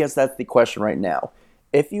 So I guess that's the question right now.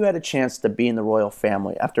 If you had a chance to be in the royal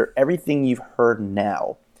family, after everything you've heard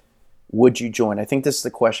now, would you join? I think this is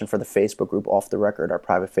the question for the Facebook group, Off the Record, our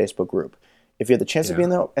private Facebook group. If you had the chance to be in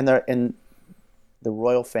the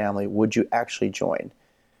royal family, would you actually join?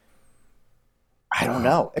 I don't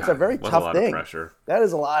know. It's a very tough thing. Pressure. That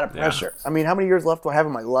is a lot of pressure. Yeah. I mean, how many years left do I have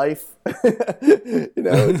in my life?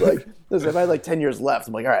 It's like, listen, if I had like 10 years left,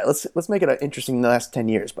 I'm like, all right, let's make it an interesting last 10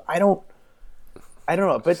 years. But I don't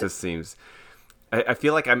know. But it just seems. I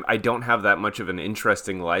feel like I don't have that much of an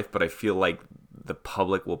interesting life, but I feel like the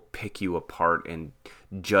public will pick you apart and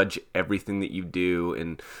judge everything that you do,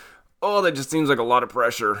 and that just seems like a lot of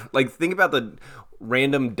pressure. Like, think about the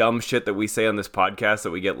random dumb shit that we say on this podcast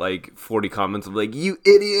that we get like 40 comments of like, you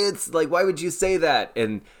idiots, like, why would you say that?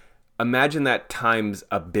 And imagine that times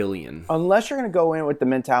a billion. Unless you're going to go in with the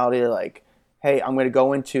mentality like, hey, I'm going to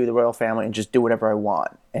go into the royal family and just do whatever I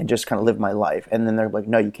want and just kind of live my life. And then they're like,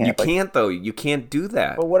 no, you can't. You can't, though. You can't do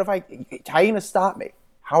that. But what if how are you going to stop me?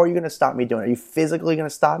 How are you going to stop me doing it? Are you physically going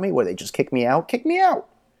to stop me? Where they just kick me out? Kick me out.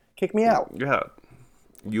 Kick me out. Yeah.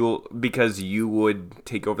 Because you would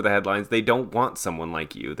take over the headlines. They don't want someone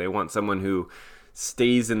like you. They want someone who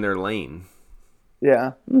stays in their lane.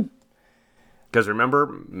 Yeah. Because remember,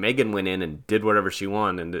 Meghan went in and did whatever she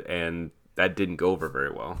wanted, and that didn't go over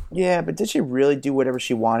very well. Yeah, but did she really do whatever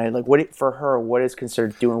she wanted? Like, for her, what is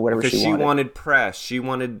considered doing whatever she wanted? Because she wanted press. She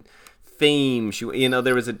wanted fame.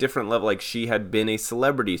 There was a different level. Like, she had been a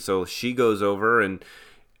celebrity, so she goes over and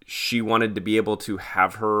she wanted to be able to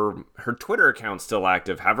have her Twitter account still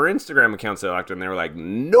active, have her Instagram account still active, and they were like,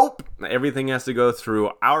 nope, everything has to go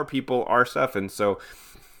through our people, our stuff. And so,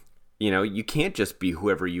 you can't just be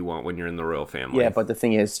whoever you want when you're in the royal family. Yeah, but the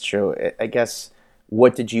thing is, true, I guess,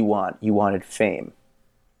 what did you want? You wanted fame.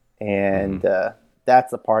 And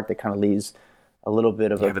that's the part that kind of leaves a little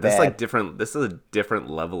bit of a but this is a different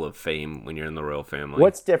level of fame when you're in the royal family.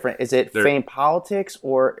 What's different? Is it fame politics,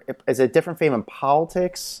 or is it different fame in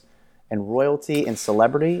politics and royalty and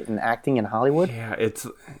celebrity and acting in Hollywood? Yeah, it's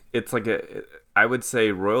like I would say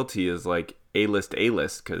royalty is like A-list,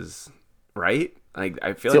 because, right? Like,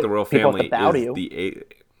 I feel like the royal family is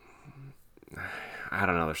I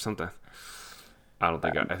don't know, there's something. I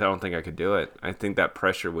don't think I could do it. I think that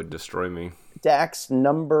pressure would destroy me. Dax,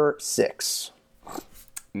 number 6.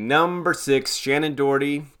 Number 6, Shannon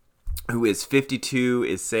Doherty, who is 52,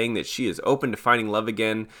 is saying that she is open to finding love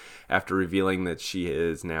again after revealing that she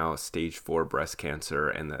is now stage 4 breast cancer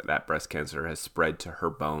and that breast cancer has spread to her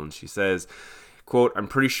bones. She says, quote, I'm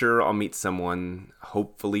pretty sure I'll meet someone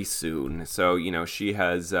hopefully soon. So, she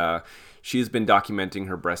has been documenting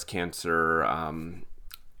her breast cancer,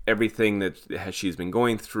 everything that she's been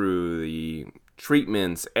going through, the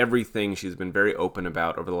treatments, everything she's been very open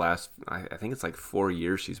about over the last, I think it's like 4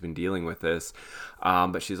 years she's been dealing with this.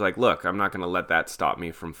 But she's like, look, I'm not going to let that stop me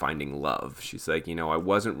from finding love. She's like, I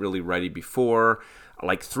wasn't really ready before,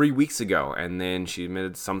 like 3 weeks ago. And then she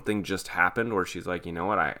admitted something just happened where she's like, you know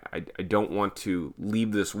what, I don't want to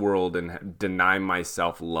leave this world and deny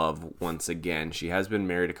myself love once again. She has been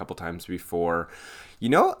married a couple times before.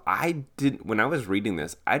 When I was reading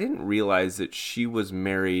this, I didn't realize that she was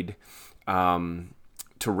married to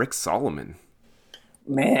Rick Solomon.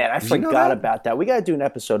 Man, I forgot about that. We got to do an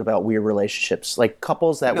episode about weird relationships, like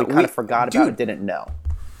couples that we kind of forgot about and didn't know.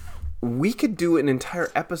 We could do an entire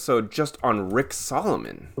episode just on Rick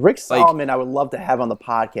Solomon. Rick Solomon, I would love to have on the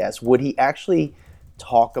podcast. Would he actually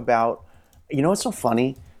talk about, what's so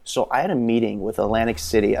funny? So I had a meeting with Atlantic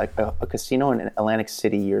City, a casino in Atlantic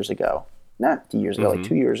City years ago. Not years ago, like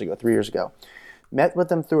 2 years ago, 3 years ago. Met with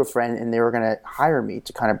them through a friend, and they were going to hire me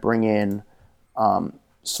to kind of bring in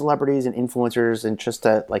celebrities and influencers and just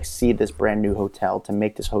to like see this brand new hotel, to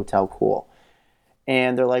make this hotel cool.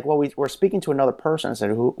 And they're like, well, we're speaking to another person. I said,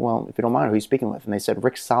 who? Well, if you don't mind, who are you speaking with? And they said,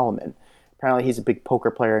 Rick Solomon. Apparently he's a big poker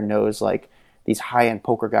player and knows like these high-end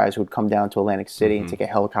poker guys who would come down to Atlantic City and take a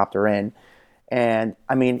helicopter in. And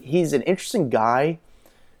I mean, he's an interesting guy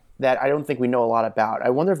that I don't think we know a lot about. I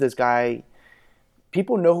wonder if this guy,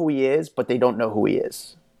 people know who he is, but they don't know who he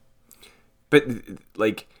is. But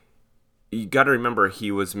like, you got to remember,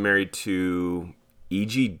 he was married to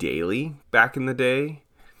E.G. Daily back in the day.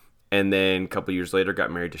 And then a couple years later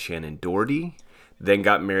got married to Shannon Doherty. Then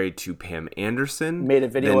got married to Pam Anderson. Made a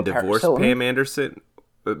video with Paris divorced Hilton. Pam Anderson.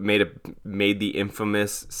 Made the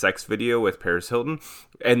infamous sex video with Paris Hilton.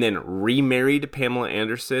 And then remarried Pamela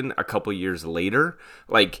Anderson a couple years later.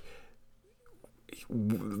 Like,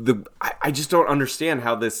 I just don't understand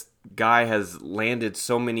how this guy has landed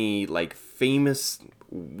so many like famous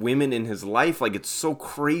women in his life. Like, it's so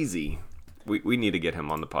crazy. We need to get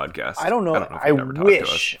him on the podcast. I don't know. if he'd ever talk to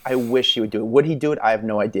us. I wish he would do it. Would he do it? I have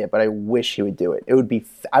no idea, but I wish he would do it.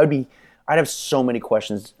 I'd have so many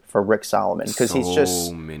questions for Rick Solomon because he's just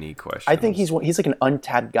so many questions. I think he's like an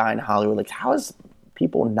untapped guy in Hollywood. Like, how is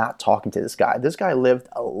people not talking to this guy? This guy lived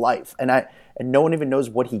a life, and no one even knows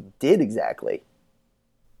what he did exactly.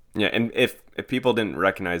 Yeah, and if people didn't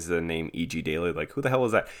recognize the name E.G. Daily, like, who the hell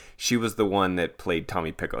was that? She was the one that played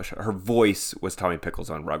Tommy Pickles. Her voice was Tommy Pickles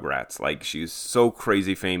on Rugrats. Like, she's so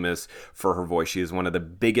crazy famous for her voice. She is one of the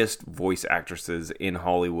biggest voice actresses in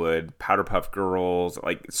Hollywood. Powderpuff Girls,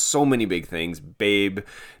 like, so many big things. Babe,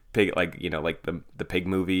 Pig, like, you know, like the Pig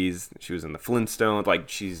movies. She was in the Flintstones. Like,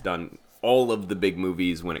 she's done all of the big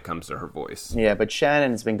movies when it comes to her voice. Yeah, but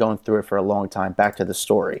Shannon's been going through it for a long time. Back to the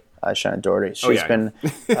story, Shannon Doherty. She's been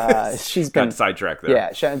got sidetracked there.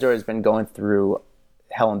 Yeah, Shannon Doherty's been going through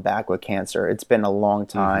hell and back with cancer. It's been a long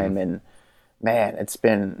time, and man, it's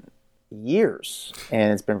been years,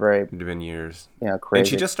 and it's been years. Crazy. And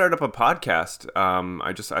she just started up a podcast.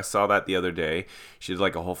 I saw that the other day. She did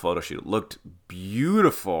like a whole photo shoot. It looked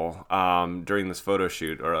beautiful during this photo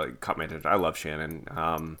shoot, or like, caught my attention. I love Shannon.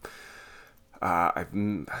 How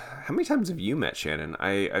many times have you met Shannon?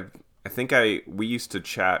 I think we used to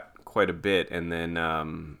chat quite a bit, and then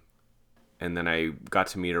I got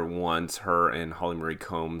to meet her once. Her and Holly Marie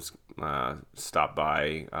Combs stopped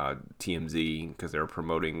by TMZ because they were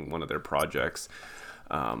promoting one of their projects.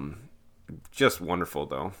 Just wonderful,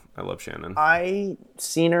 though. I love Shannon. I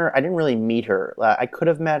seen her. I didn't really meet her. I could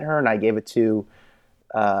have met her, and I gave it to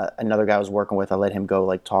another guy I was working with. I let him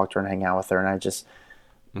go talk to her and hang out with her, and I just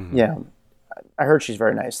I heard she's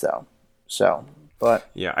very nice though. So, but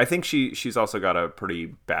yeah, I think she's also got a pretty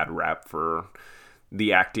bad rap for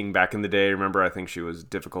the acting back in the day. Remember, I think she was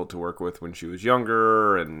difficult to work with when she was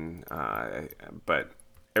younger, and but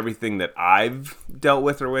everything that I've dealt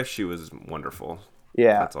with her with, she was wonderful.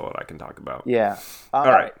 Yeah, that's all I can talk about. Yeah. All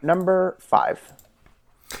right, number 5.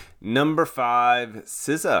 Number 5,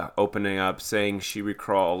 SZA opening up saying she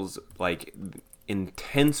recalls like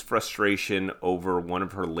intense frustration over one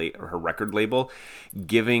of her record label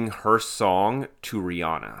giving her song to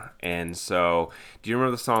Rihanna. And so, do you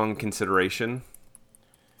remember the song Consideration?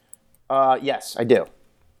 Yes, I do.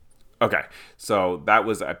 Okay, so that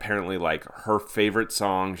was apparently like her favorite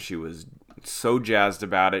song. She was so jazzed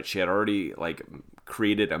about it. She had already like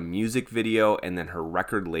created a music video, and then her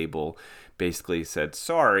record label basically said,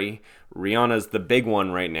 sorry, Rihanna's the big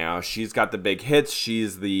one right now. She's got the big hits.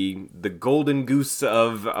 She's the golden goose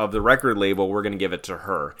of the record label. We're going to give it to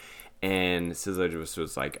her. And SZA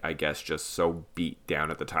was like, I guess, just so beat down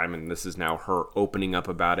at the time. And this is now her opening up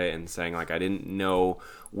about it and saying, like, I didn't know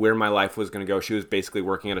where my life was going to go. She was basically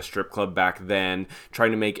working at a strip club back then, trying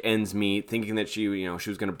to make ends meet, thinking that she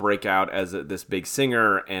was going to break out as this big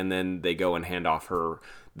singer. And then they go and hand off her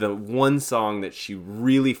the one song that she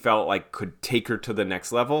really felt like could take her to the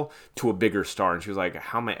next level, to a bigger star. And she was like,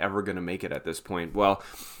 how am I ever going to make it at this point? Well,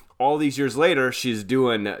 all these years later, she's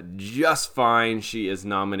doing just fine. She is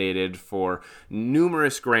nominated for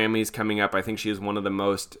numerous Grammys coming up. I think she is one of the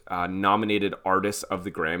most nominated artists of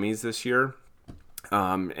the Grammys this year.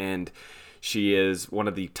 And she is one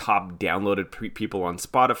of the top downloaded people on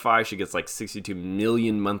Spotify. She gets like 62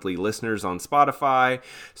 million monthly listeners on Spotify.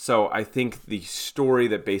 So I think the story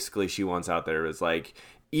that basically she wants out there is like,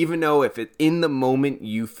 even though if in the moment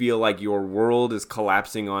you feel like your world is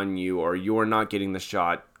collapsing on you or you're not getting the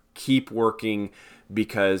shot, keep working,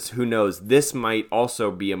 because who knows, this might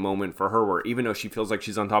also be a moment for her where even though she feels like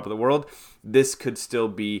she's on top of the world, this could still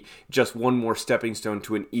be just one more stepping stone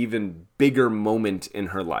to an even bigger moment in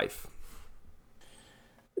her life.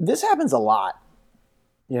 This happens a lot.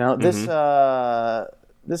 This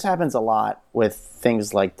happens a lot with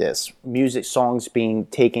things like this. Music, songs being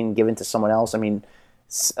taken, given to someone else. I mean,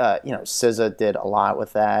 SZA did a lot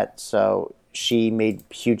with that. So she made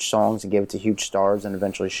huge songs and gave it to huge stars, and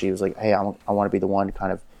eventually she was like, hey, I want to be the one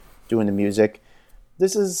kind of doing the music.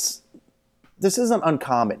 This isn't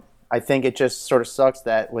uncommon. I think it just sort of sucks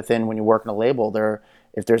that when you work in a label,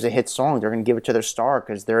 if there's a hit song, they're going to give it to their star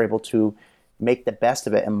because they're able to make the best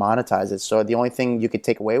of it and monetize it. So the only thing you could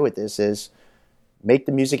take away with this is make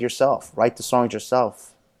the music yourself, write the songs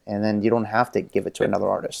yourself, and then you don't have to give it to another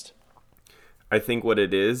artist. I think what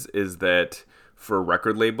it is that for a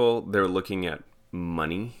record label, they're looking at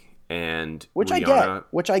money, and which I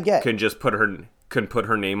get can just put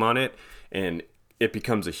her name on it, and it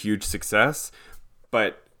becomes a huge success.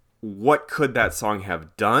 But what could that song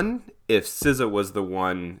have done if SZA was the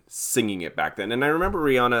one singing it back then? And I remember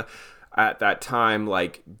Rihanna at that time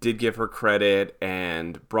did give her credit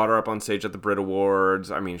and brought her up on stage at the Brit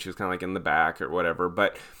Awards. I mean, she was kind of like in the back or whatever,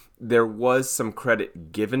 but there was some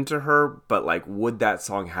credit given to her, but like, would that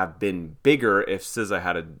song have been bigger if SZA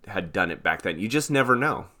had done it back then? You just never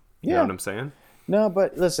know. You know what I'm saying? No,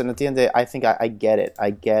 but listen, at the end of the day, I think I get it.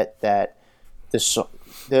 I get that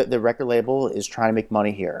the record label is trying to make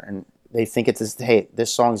money here, and they think it's this. Hey,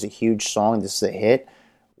 this song's a huge song. This is a hit.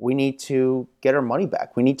 We need to get our money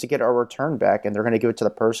back. We need to get our return back, and they're going to give it to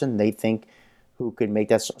the person they think who could make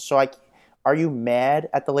that. So, are you mad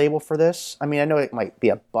at the label for this? I mean, I know it might be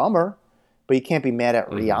a bummer, but you can't be mad at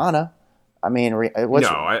Rihanna. I mean,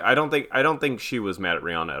 I don't think she was mad at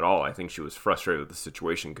Rihanna at all. I think she was frustrated with the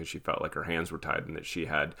situation because she felt like her hands were tied and that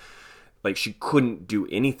she couldn't do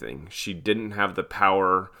anything. She didn't have the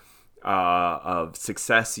power of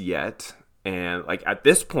success yet, and like at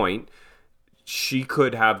this point, she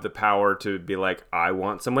could have the power to be like, I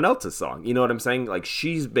want someone else's song. You know what I'm saying? Like,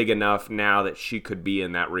 she's big enough now that she could be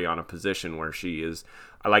in that Rihanna position where she is,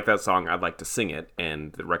 I like that song, I'd like to sing it,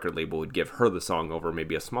 and the record label would give her the song over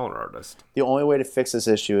maybe a smaller artist. The only way to fix this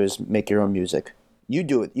issue is make your own music. You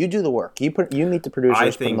do it. You do the work. You meet the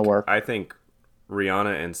producers, put in the work. I think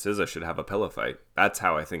Rihanna and SZA should have a pillow fight. That's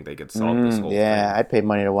how I think they could solve this whole thing. Yeah, I'd pay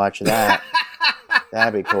money to watch that.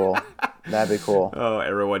 That'd be cool. Oh,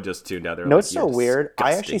 everyone just tuned out. No, it's so weird.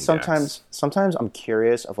 I actually sometimes I'm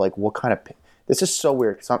curious of like what kind of. This is so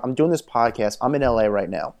weird because I'm doing this podcast. I'm in LA right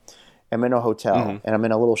now. I'm in a hotel, and I'm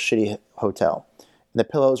in a little shitty hotel. And the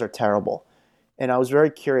pillows are terrible. And I was very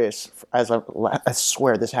curious, I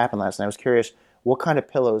swear this happened last night. I was curious what kind of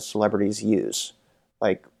pillows celebrities use.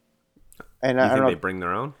 Like, and I don't know. They bring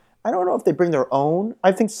their own? I don't know if they bring their own.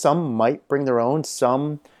 I think some might bring their own.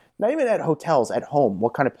 Some, not even at hotels, at home.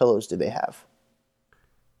 What kind of pillows do they have?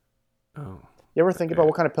 Oh. You ever think about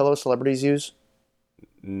what kind of pillows celebrities use?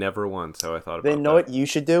 Never once, so I thought about that. Then know what you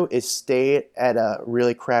should do is stay at a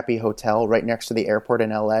really crappy hotel right next to the airport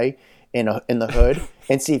in LA in the hood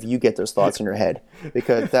and see if you get those thoughts in your head,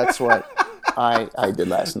 because that's what I did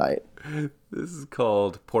last night. This is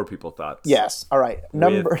called Poor People Thoughts. Yes. All right.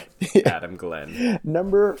 Adam Glenn.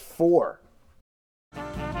 Number 4.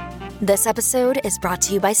 This episode is brought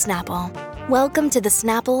to you by Snapple. Welcome to the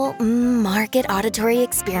Snapple Market Auditory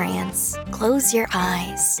Experience. Close your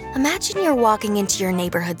eyes. Imagine you're walking into your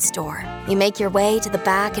neighborhood store. You make your way to the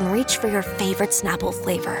back and reach for your favorite Snapple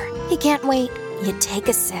flavor. You can't wait. You take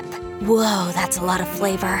a sip. Whoa, that's a lot of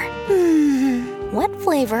flavor. What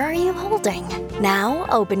flavor are you holding? Now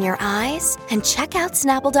open your eyes and check out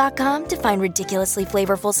Snapple.com to find ridiculously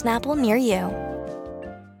flavorful Snapple near you.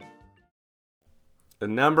 The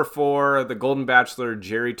number 4, the Golden Bachelor,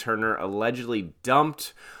 Jerry Turner, allegedly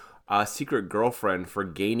dumped a secret girlfriend for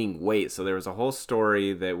gaining weight. So there was a whole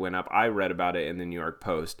story that went up. I read about it in the New York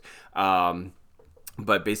Post.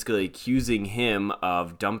 But basically accusing him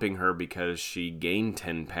of dumping her because she gained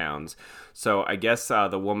 10 pounds. So I guess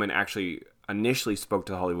the woman actually initially spoke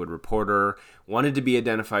to the Hollywood Reporter, wanted to be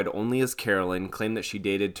identified only as Carolyn, claimed that she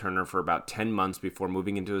dated Turner for about 10 months before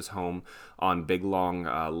moving into his home on Big Long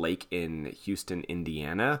Lake in Houston,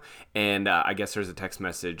 Indiana. And I guess there's a text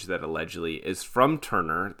message that allegedly is from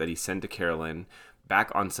Turner that he sent to Carolyn back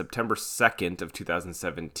on September 2nd of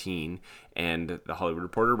 2017, and the Hollywood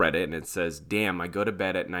Reporter read it, and it says, "Damn, I go to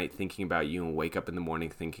bed at night thinking about you and wake up in the morning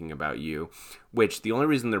thinking about you," which the only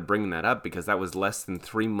reason they're bringing that up because that was less than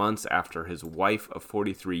 3 months after his wife of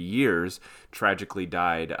 43 years tragically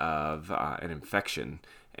died of an infection,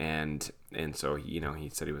 and so, you know, he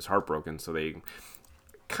said he was heartbroken, so they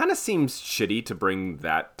kind of seems shitty to bring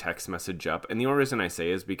that text message up, and the only reason I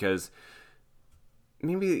say is because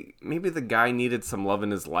maybe the guy needed some love in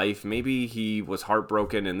his life. Maybe he was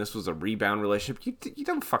heartbroken and this was a rebound relationship. You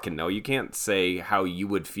don't fucking know. You can't say how you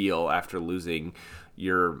would feel after losing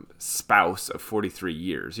your spouse of 43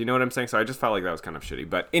 years. You know what I'm saying? So I just felt like that was kind of shitty.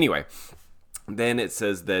 But anyway, then it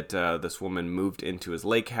says that this woman moved into his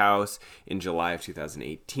lake house in July of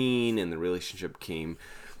 2018, and the relationship came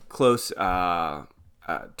close to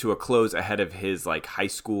a close ahead of his like high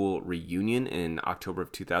school reunion in October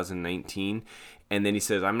of 2019. And then he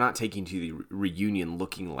says, "I'm not taking to the reunion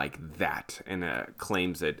looking like that," and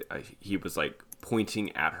claims that he was like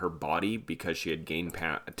pointing at her body because she had gained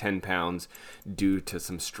 10 pounds due to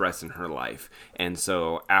some stress in her life. And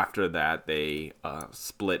so after that, they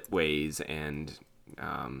split ways, and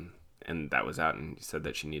that was out. And he said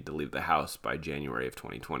that she needed to leave the house by January of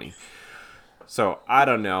 2020. So I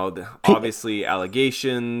don't know. Obviously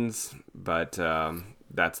allegations, but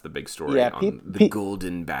that's the big story on the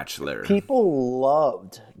Golden Bachelor. People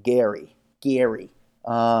loved Gary. He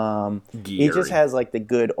just has like the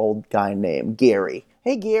good old guy name, Gary.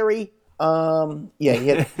 Hey, Gary. He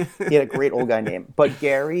had a great old guy name. But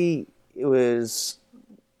Gary, people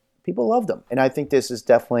people loved him. And I think this is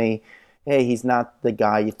definitely, hey, he's not the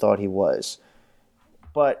guy you thought he was.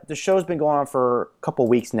 But the show's been going on for a couple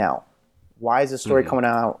weeks now. Why is the story coming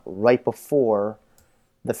out right before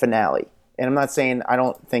the finale? And I'm not saying I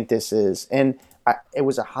don't think this is. And it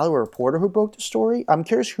was a Hollywood Reporter who broke the story. I'm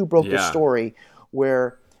curious who broke the story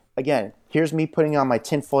where, again, here's me putting on my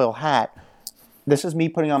tinfoil hat. This is me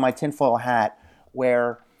putting on my tinfoil hat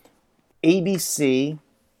where ABC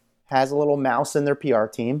has a little mouse in their PR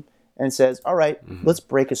team and says, all right, let's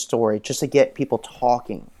break a story just to get people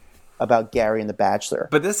talking about Gary and The Bachelor.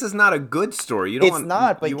 But this is not a good story. It's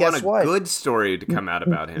not, but guess what? You want a good story to come out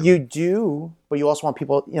about him. You do, but you also want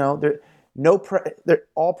people,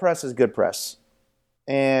 all press is good press.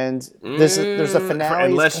 And there's a finale.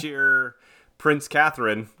 Unless you're Prince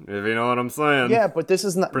Catherine, if you know what I'm saying. Yeah, but this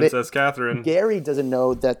is not... Princess Catherine. Gary doesn't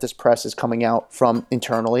know that this press is coming out from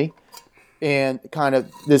internally. And kind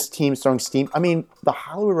of this team's throwing steam. I mean, the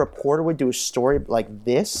Hollywood Reporter would do a story like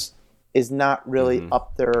this is not really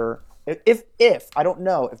up there. If I don't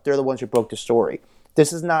know if they're the ones who broke the story.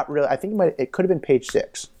 This is not really. I think it could have been Page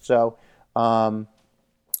Six. So I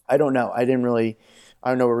don't know. I don't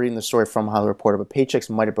know. We're reading the story from Hollywood Reporter, but Page Six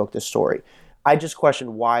might have broke this story. I just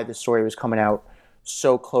questioned why the story was coming out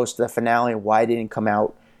so close to the finale and why it didn't come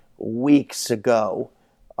out weeks ago.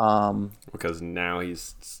 Because now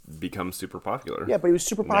he's become super popular. Yeah, but he was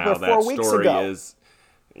super popular 4 weeks ago.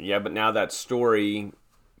 But now that story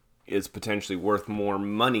is potentially worth more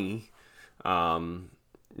money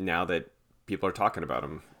now that people are talking about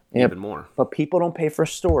him even more. But people don't pay for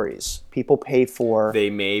stories. People pay for... They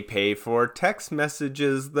may pay for text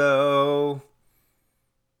messages, though.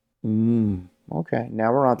 Okay,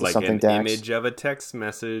 now we're on to something, Dax. Like an image of a text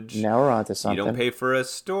message. Now we're on to something. You don't pay for a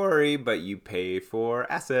story, but you pay for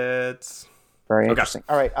assets. Very interesting.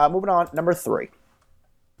 All right, moving on. Number 3.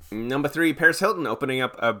 Number 3, Paris Hilton opening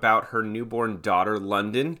up about her newborn daughter,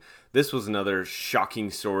 London. This was another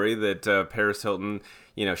shocking story that Paris Hilton,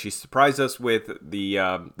 she surprised us with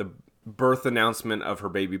the birth announcement of her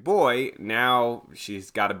baby boy. Now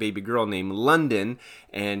she's got a baby girl named London,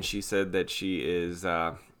 and she said that she is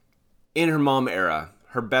in her mom era,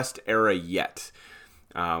 her best era yet,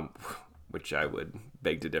 which I would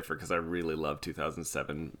beg to differ because I really love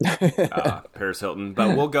 2007 Paris Hilton,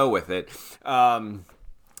 but we'll go with it.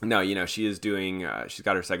 No, she is doing, she's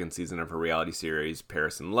got her second season of her reality series,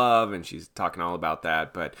 Paris in Love, and she's talking all about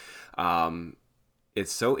that. But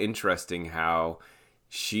it's so interesting how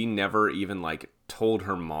she never even, told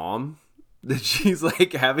her mom that she's,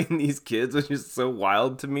 having these kids, which is so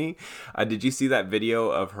wild to me. Did you see that video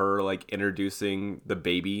of her, introducing the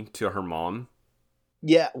baby to her mom?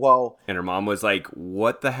 Yeah, well... And her mom was like,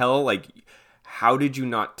 what the hell? How did you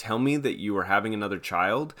not tell me that you were having another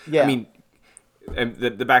child? Yeah. I mean... And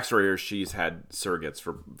the backstory is she's had surrogates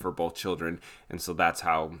for both children, and so that's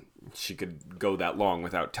how she could go that long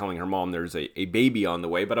without telling her mom there's a baby on the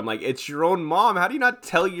way. But I'm like, it's your own mom. How do you not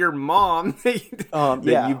tell your mom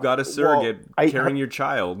that you've got a surrogate carrying your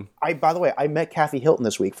child? By the way, I met Kathy Hilton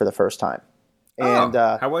this week for the first time. And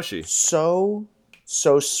how was she? So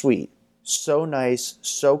sweet, so nice,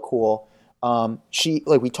 so cool. She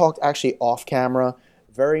we talked actually off camera.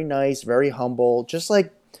 Very nice, very humble, just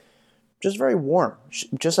very warm,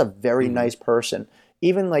 just a very nice person.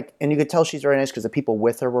 Even and you could tell she's very nice because the people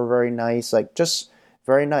with her were very nice, just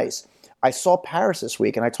very nice. I saw Paris this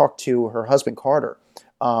week and I talked to her husband, Carter.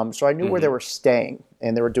 So I knew where they were staying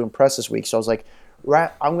and they were doing press this week. So I was like,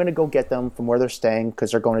 right, I'm going to go get them from where they're staying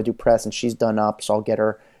because they're going to do press and she's done up. So I'll get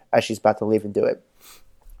her as she's about to leave and do it.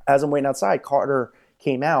 As I'm waiting outside, Carter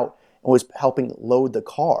came out and was helping load the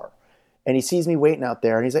car. And he sees me waiting out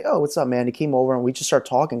there, and he's like, oh, what's up, man? He came over, and we just started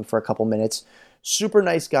talking for a couple minutes. Super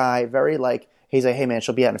nice guy, very he's like, hey, man,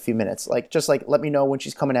 she'll be out in a few minutes. Let me know when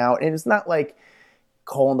she's coming out. And it's not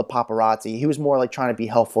calling the paparazzi. He was more trying to be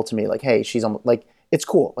helpful to me. Hey, she's on, it's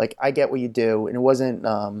cool. I get what you do. And it wasn't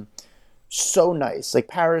so nice.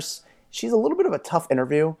 Paris, she's a little bit of a tough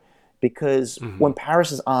interview because when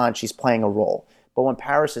Paris is on, she's playing a role. But when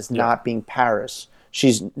Paris is not being Paris,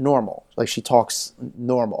 she's normal. She talks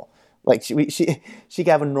normal. She could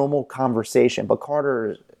have a normal conversation, but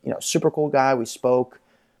Carter, super cool guy. We spoke.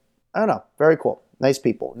 I don't know, very cool. Nice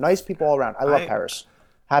people all around. I love Paris.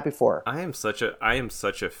 Happy for her. I am such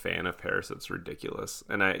a fan of Paris. It's ridiculous,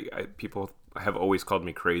 and people have always called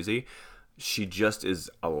me crazy. She just is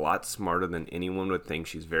a lot smarter than anyone would think.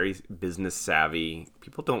 She's very business savvy.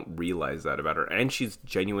 People don't realize that about her, and she's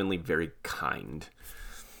genuinely very kind.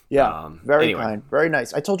 Yeah, very kind, very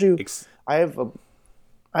nice. I told you I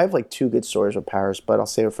have 2 good stories with Paris, but I'll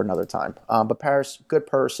save it for another time. But Paris, good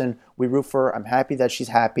person. We root for her. I'm happy that she's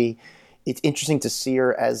happy. it's interesting to see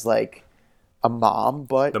her as like a mom,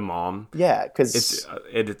 but the mom. Yeah, because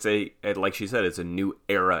it's like she said, it's a new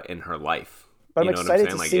era in her life. But I'm excited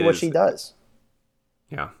to see what she does.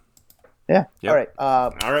 Yeah. Yeah. Yep. All right.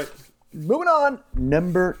 All right. Moving on.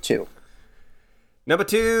 Number 2. Number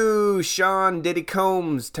 2, Sean Diddy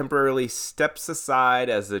Combs temporarily steps aside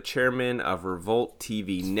as the chairman of Revolt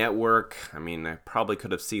TV Network. I mean, I probably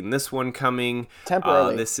could have seen this one coming.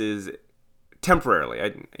 Temporarily. This is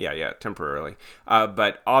temporarily. Temporarily.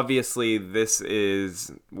 But obviously, this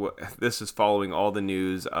is following all the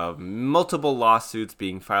news of multiple lawsuits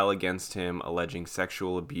being filed against him alleging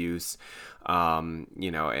sexual abuse.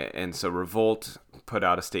 And so Revolt put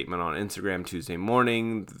out a statement on Instagram Tuesday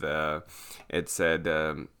morning. It said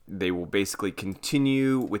they will basically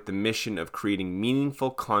continue with the mission of creating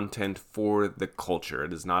meaningful content for the culture.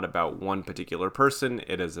 It is not about one particular person.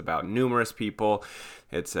 It is about numerous people.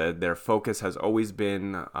 It said their focus has always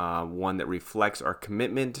been one that reflects our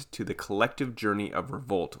commitment to the collective journey of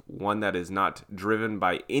revolt, one that is not driven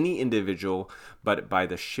by any individual, but by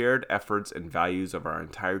the shared efforts and values of our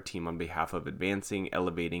entire team on behalf of advancing,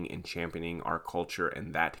 elevating, and championing our culture,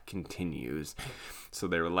 and that continues. So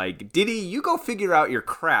they were like, Diddy, you go figure out your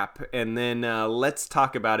crap, and then let's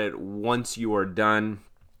talk about it once you are done.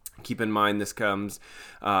 Keep in mind, this comes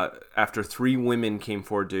after 3 women came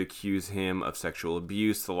forward to accuse him of sexual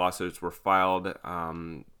abuse. The lawsuits were filed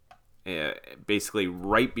basically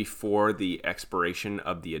right before the expiration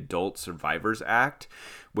of the Adult Survivors Act,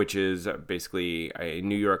 which is basically a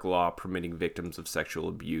New York law permitting victims of sexual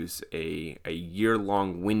abuse a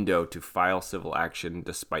year-long window to file civil action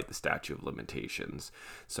despite the statute of limitations.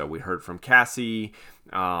 So we heard from Cassie,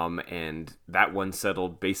 and that one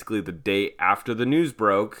settled basically the day after the news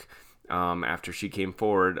broke. After she came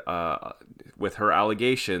forward with her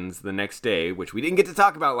allegations the next day, which we didn't get to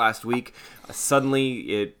talk about last week,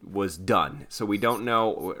 suddenly it was done. So we don't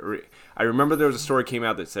know. I remember there was a story came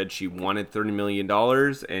out that said she wanted $30 million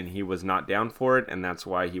and he was not down for it, and that's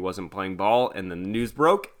why he wasn't playing ball. And then the news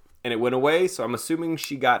broke and it went away. So I'm assuming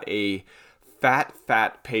she got a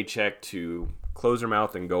fat paycheck to close her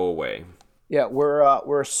mouth and go away. Yeah,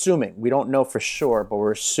 we're assuming. We don't know for sure, but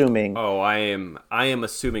we're assuming. Oh, I am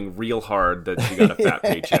assuming real hard that she got a fat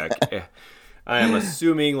paycheck. I am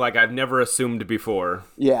assuming like I've never assumed before.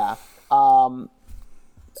 Yeah. At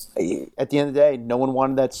the end of the day, no one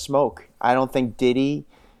wanted that smoke. I don't think Diddy.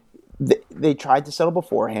 They tried to settle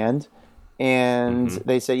beforehand, and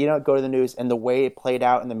they said, go to the news. And the way it played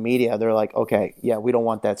out in the media, they're like, okay, yeah, we don't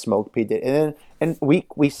want that smoke. P did, and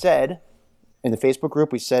we said in the Facebook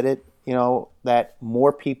group, we said it. That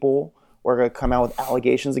more people were going to come out with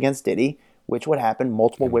allegations against Diddy, which would happen.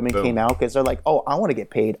 Multiple women came out because they're like, oh, I want to get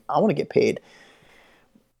paid.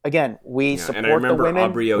 Again, we support the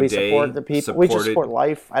women. We support the people. We just support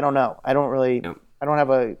life. I don't know. I don't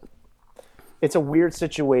have it's a weird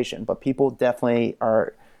situation, but people definitely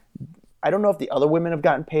are. I don't know if the other women have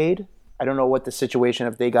gotten paid. I don't know what the situation,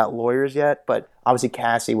 if they got lawyers yet, but obviously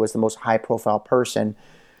Cassie was the most high profile person.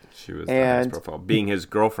 She was the highest profile, being his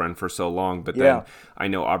girlfriend for so long. But then I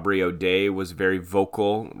know Aubrey O'Day was very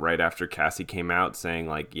vocal right after Cassie came out saying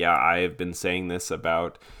like, yeah, I have been saying this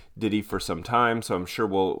about Diddy for some time. So I'm sure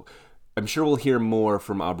we'll hear more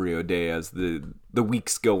from Aubrey O'Day as the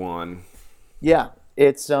weeks go on. Yeah,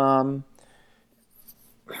 it's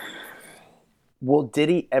will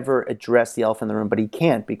Diddy ever address the elephant in the room? But he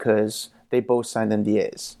can't because they both signed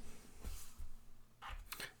NDAs.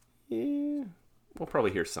 Yeah. We'll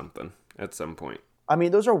probably hear something at some point. I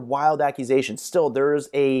mean, those are wild accusations. Still, there's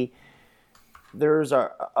a big red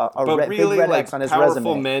X on his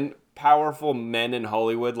resume. Powerful men in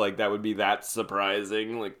Hollywood, like that would be that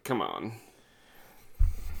surprising. Like, come on.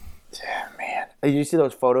 Yeah, man. Did you see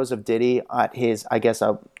those photos of Diddy at his, I guess,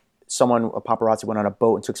 a paparazzi went on a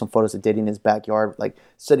boat and took some photos of Diddy in his backyard, like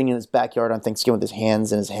sitting in his backyard on Thanksgiving with his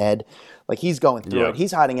hands in his head. Like, he's going through it.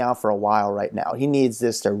 He's hiding out for a while right now. He needs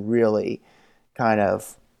this to really kind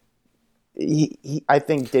of I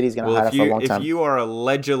think Diddy's going to hide out for a long time. If you are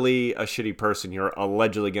allegedly a shitty person, you're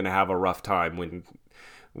allegedly going to have a rough time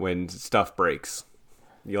when stuff breaks.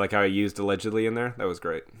 You like how I used allegedly in there? That was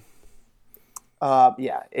great.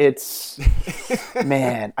 Yeah, it's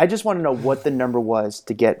man. I just want to know what the number was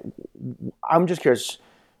to get. I'm just curious.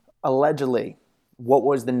 Allegedly, what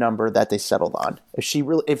was the number that they settled on?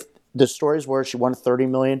 If the stories were she won $30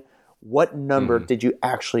 million, what number did you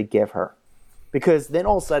actually give her? Because then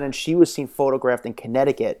all of a sudden she was seen photographed in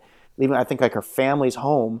Connecticut, leaving I think like her family's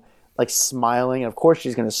home, like smiling. And of course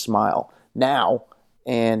she's going to smile now,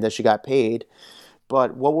 and that she got paid.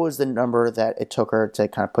 But what was the number that it took her to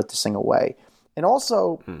kind of put this thing away? And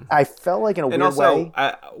also, I felt like in a weird way.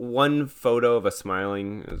 One photo of a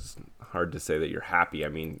smiling is hard to say that you're happy. I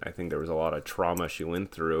mean, I think there was a lot of trauma she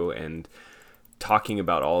went through, and talking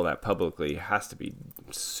about all that publicly has to be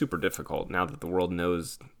super difficult now that the world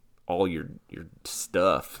knows all your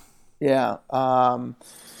stuff. Yeah.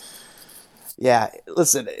 Yeah.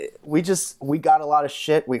 Listen, we got a lot of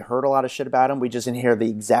shit. We heard a lot of shit about him. We just didn't hear the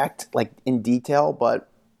exact, like, in detail, but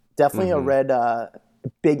definitely a red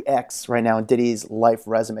big X right now in Diddy's life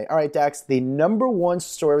resume. All right, Dax, the number one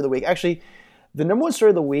story of the week. Actually, the number one story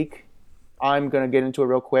of the week, I'm going to get into it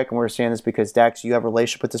real quick, and we're saying this because, Dax, you have a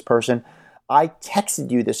relationship with this person. I texted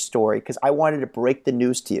you this story because I wanted to break the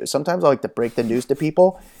news to you. Sometimes I like to break the news to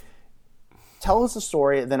people. Tell us the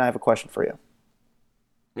story, and then I have a question for you.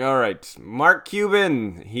 All right. Mark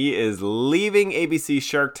Cuban, he is leaving ABC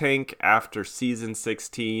Shark Tank after season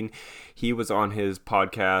 16. He was on his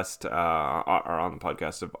podcast, or on the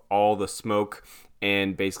podcast of All the Smoke,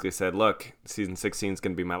 and basically said, look, season 16 is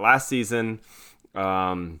going to be my last season,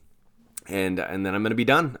 and then I'm going to be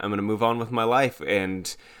done. I'm going to move on with my life.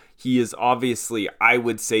 And he is obviously, I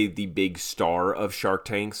would say, the big star of Shark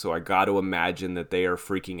Tank, so I got to imagine that they are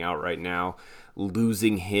freaking out right now.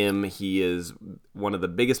 Losing him, he is one of the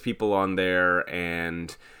biggest people on there,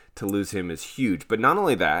 and to lose him is huge. But not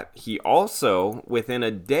only that, he also, within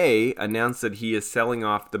a day, announced that he is selling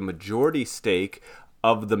off the majority stake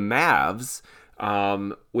of the Mavs,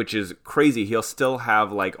 which is crazy. He'll still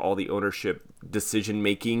have like all the ownership decision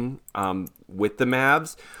making with the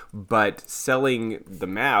Mavs, but selling the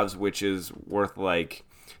Mavs, which is worth like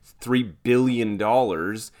 $3 billion.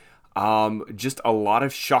 Just a lot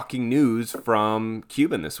of shocking news from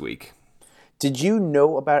Cuban this week. Did you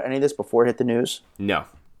know about any of this before it hit the news? No.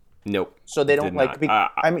 Nope. So they don't like.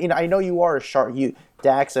 I mean, I know you are a Shark.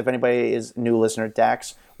 Dax, if anybody is a new listener,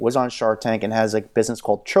 Dax was on Shark Tank and has a business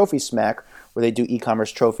called Trophy Smack, where they do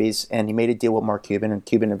e-commerce trophies. And he made a deal with Mark Cuban, and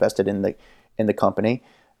Cuban invested in the company.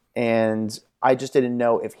 And I just didn't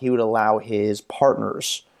know if he would allow his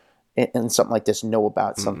partners in something like this know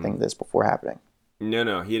about something this before happening.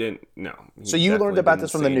 No, he didn't. No. So you learned about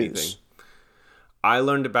this from the news? I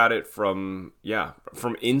learned about it from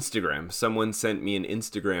Instagram. Someone sent me an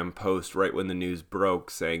Instagram post right when the news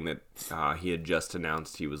broke saying that he had just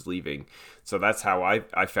announced he was leaving. So that's how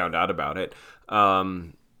I found out about it.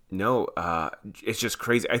 It's just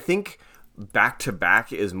crazy. I think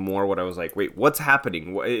back-to-back is more what I was like, wait, what's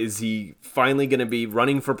happening? Is he finally going to be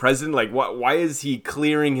running for president? Like, why is he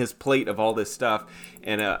clearing his plate of all this stuff?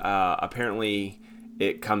 And apparently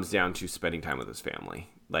it comes down to spending time with his family.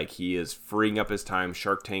 Like, he is freeing up his time.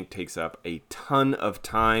 Shark Tank takes up a ton of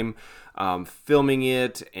time filming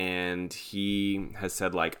it, and he has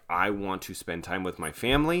said, like, I want to spend time with my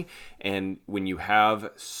family. And when you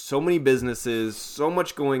have so many businesses, so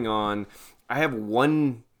much going on, I've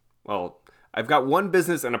got one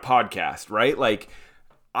business and a podcast, right? Like,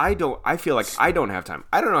 I feel like I don't have time.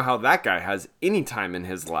 I don't know how that guy has any time in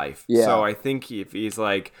his life. Yeah. So I think if he's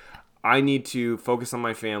like, I need to focus on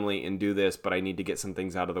my family and do this, but I need to get some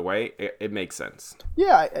things out of the way, it makes sense.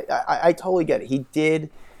 Yeah, I totally get it. He did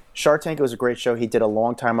Shark Tank. It was a great show. He did a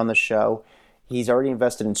long time on the show. He's already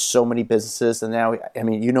invested in so many businesses, and now, I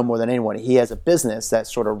mean, you know more than anyone, he has a business that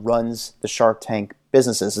sort of runs the Shark Tank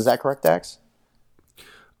businesses. Is that correct, Dax?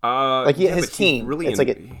 His team. Really,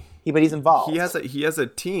 but he's involved. He has a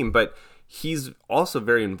team, but he's also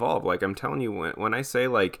very involved. Like, I'm telling you, when I say,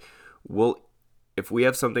 like, if we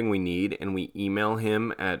have something we need and we email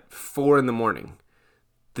him at 4 a.m,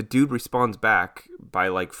 the dude responds back by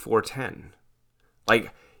like 4:10.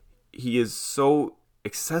 Like, he is so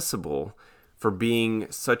accessible for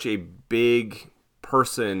being such a big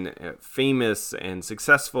person, famous and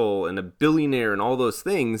successful and a billionaire and all those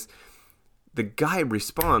things. The guy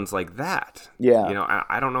responds like that. Yeah. You know,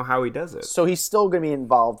 I don't know how he does it. So he's still going to be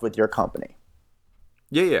involved with your company.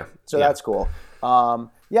 Yeah. So that's cool.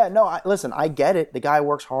 Listen, I get it. The guy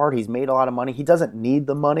works hard. He's made a lot of money. He doesn't need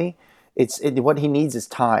the money. What he needs is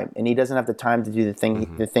time, and he doesn't have the time to do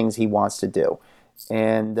the things he wants to do.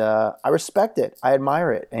 And I respect it. I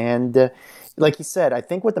admire it. And like you said, I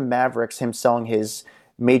think with the Mavericks, him selling his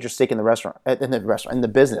major stake in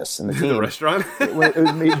the business, in the team. The restaurant?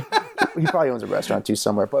 He probably owns a restaurant too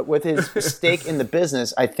somewhere. But with his stake in the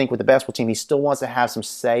business, I think with the basketball team, he still wants to have some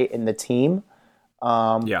say in the team.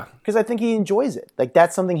 Because I think he enjoys it. Like,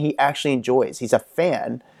 that's something he actually enjoys. He's a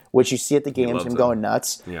fan, which you see at the games, him going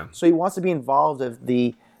nuts. Yeah. So he wants to be involved of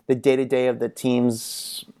the day-to-day of the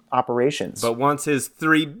team's operations. But wants his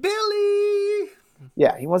 $3 billion.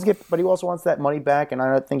 Yeah, he also wants that money back, and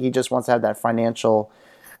I don't think he just wants to have that financial.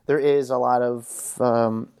 There is a lot of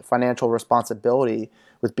financial responsibility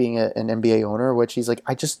with being an NBA owner, which he's like,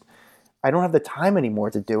 I don't have the time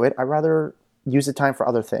anymore to do it. I'd rather use the time for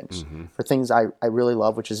other things, for things I really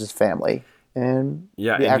love, which is his family and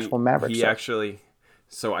the actual Mavericks.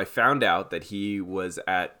 So I found out that he was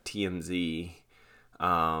at TMZ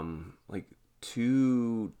like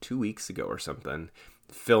two weeks ago or something,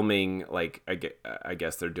 filming, like, I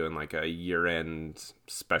guess they're doing like a year-end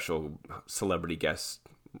special celebrity guest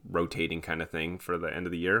rotating kind of thing for the end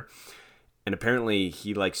of the year. And apparently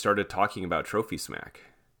he like started talking about Trophy Smack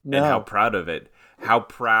and how proud of it, how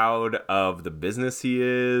proud of the business he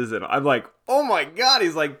is. And I'm like, oh my God,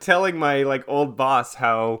 he's like telling my like old boss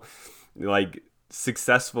how like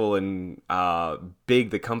successful and big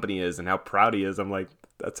the company is and how proud he is. I'm like,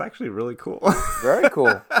 that's actually really cool. Very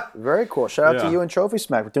cool. Very cool. Shout out to you and Trophy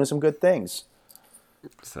Smack for doing some good things.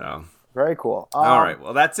 So very cool. All right.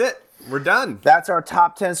 Well, that's it. We're done. That's our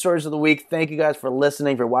top 10 stories of the week. Thank you guys for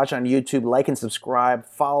listening. If you're watching on YouTube, like and subscribe.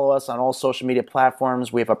 Follow us on all social media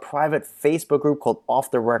platforms. We have a private Facebook group called Off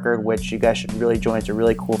the Record, which you guys should really join. It's a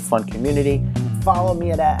really cool, fun community. Follow me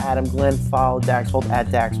at Adam Glenn. Follow Dax Holt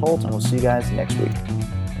at Dax Holt. And we'll see you guys next week.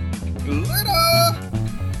 Later.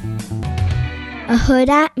 A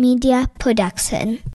Huda Media Production.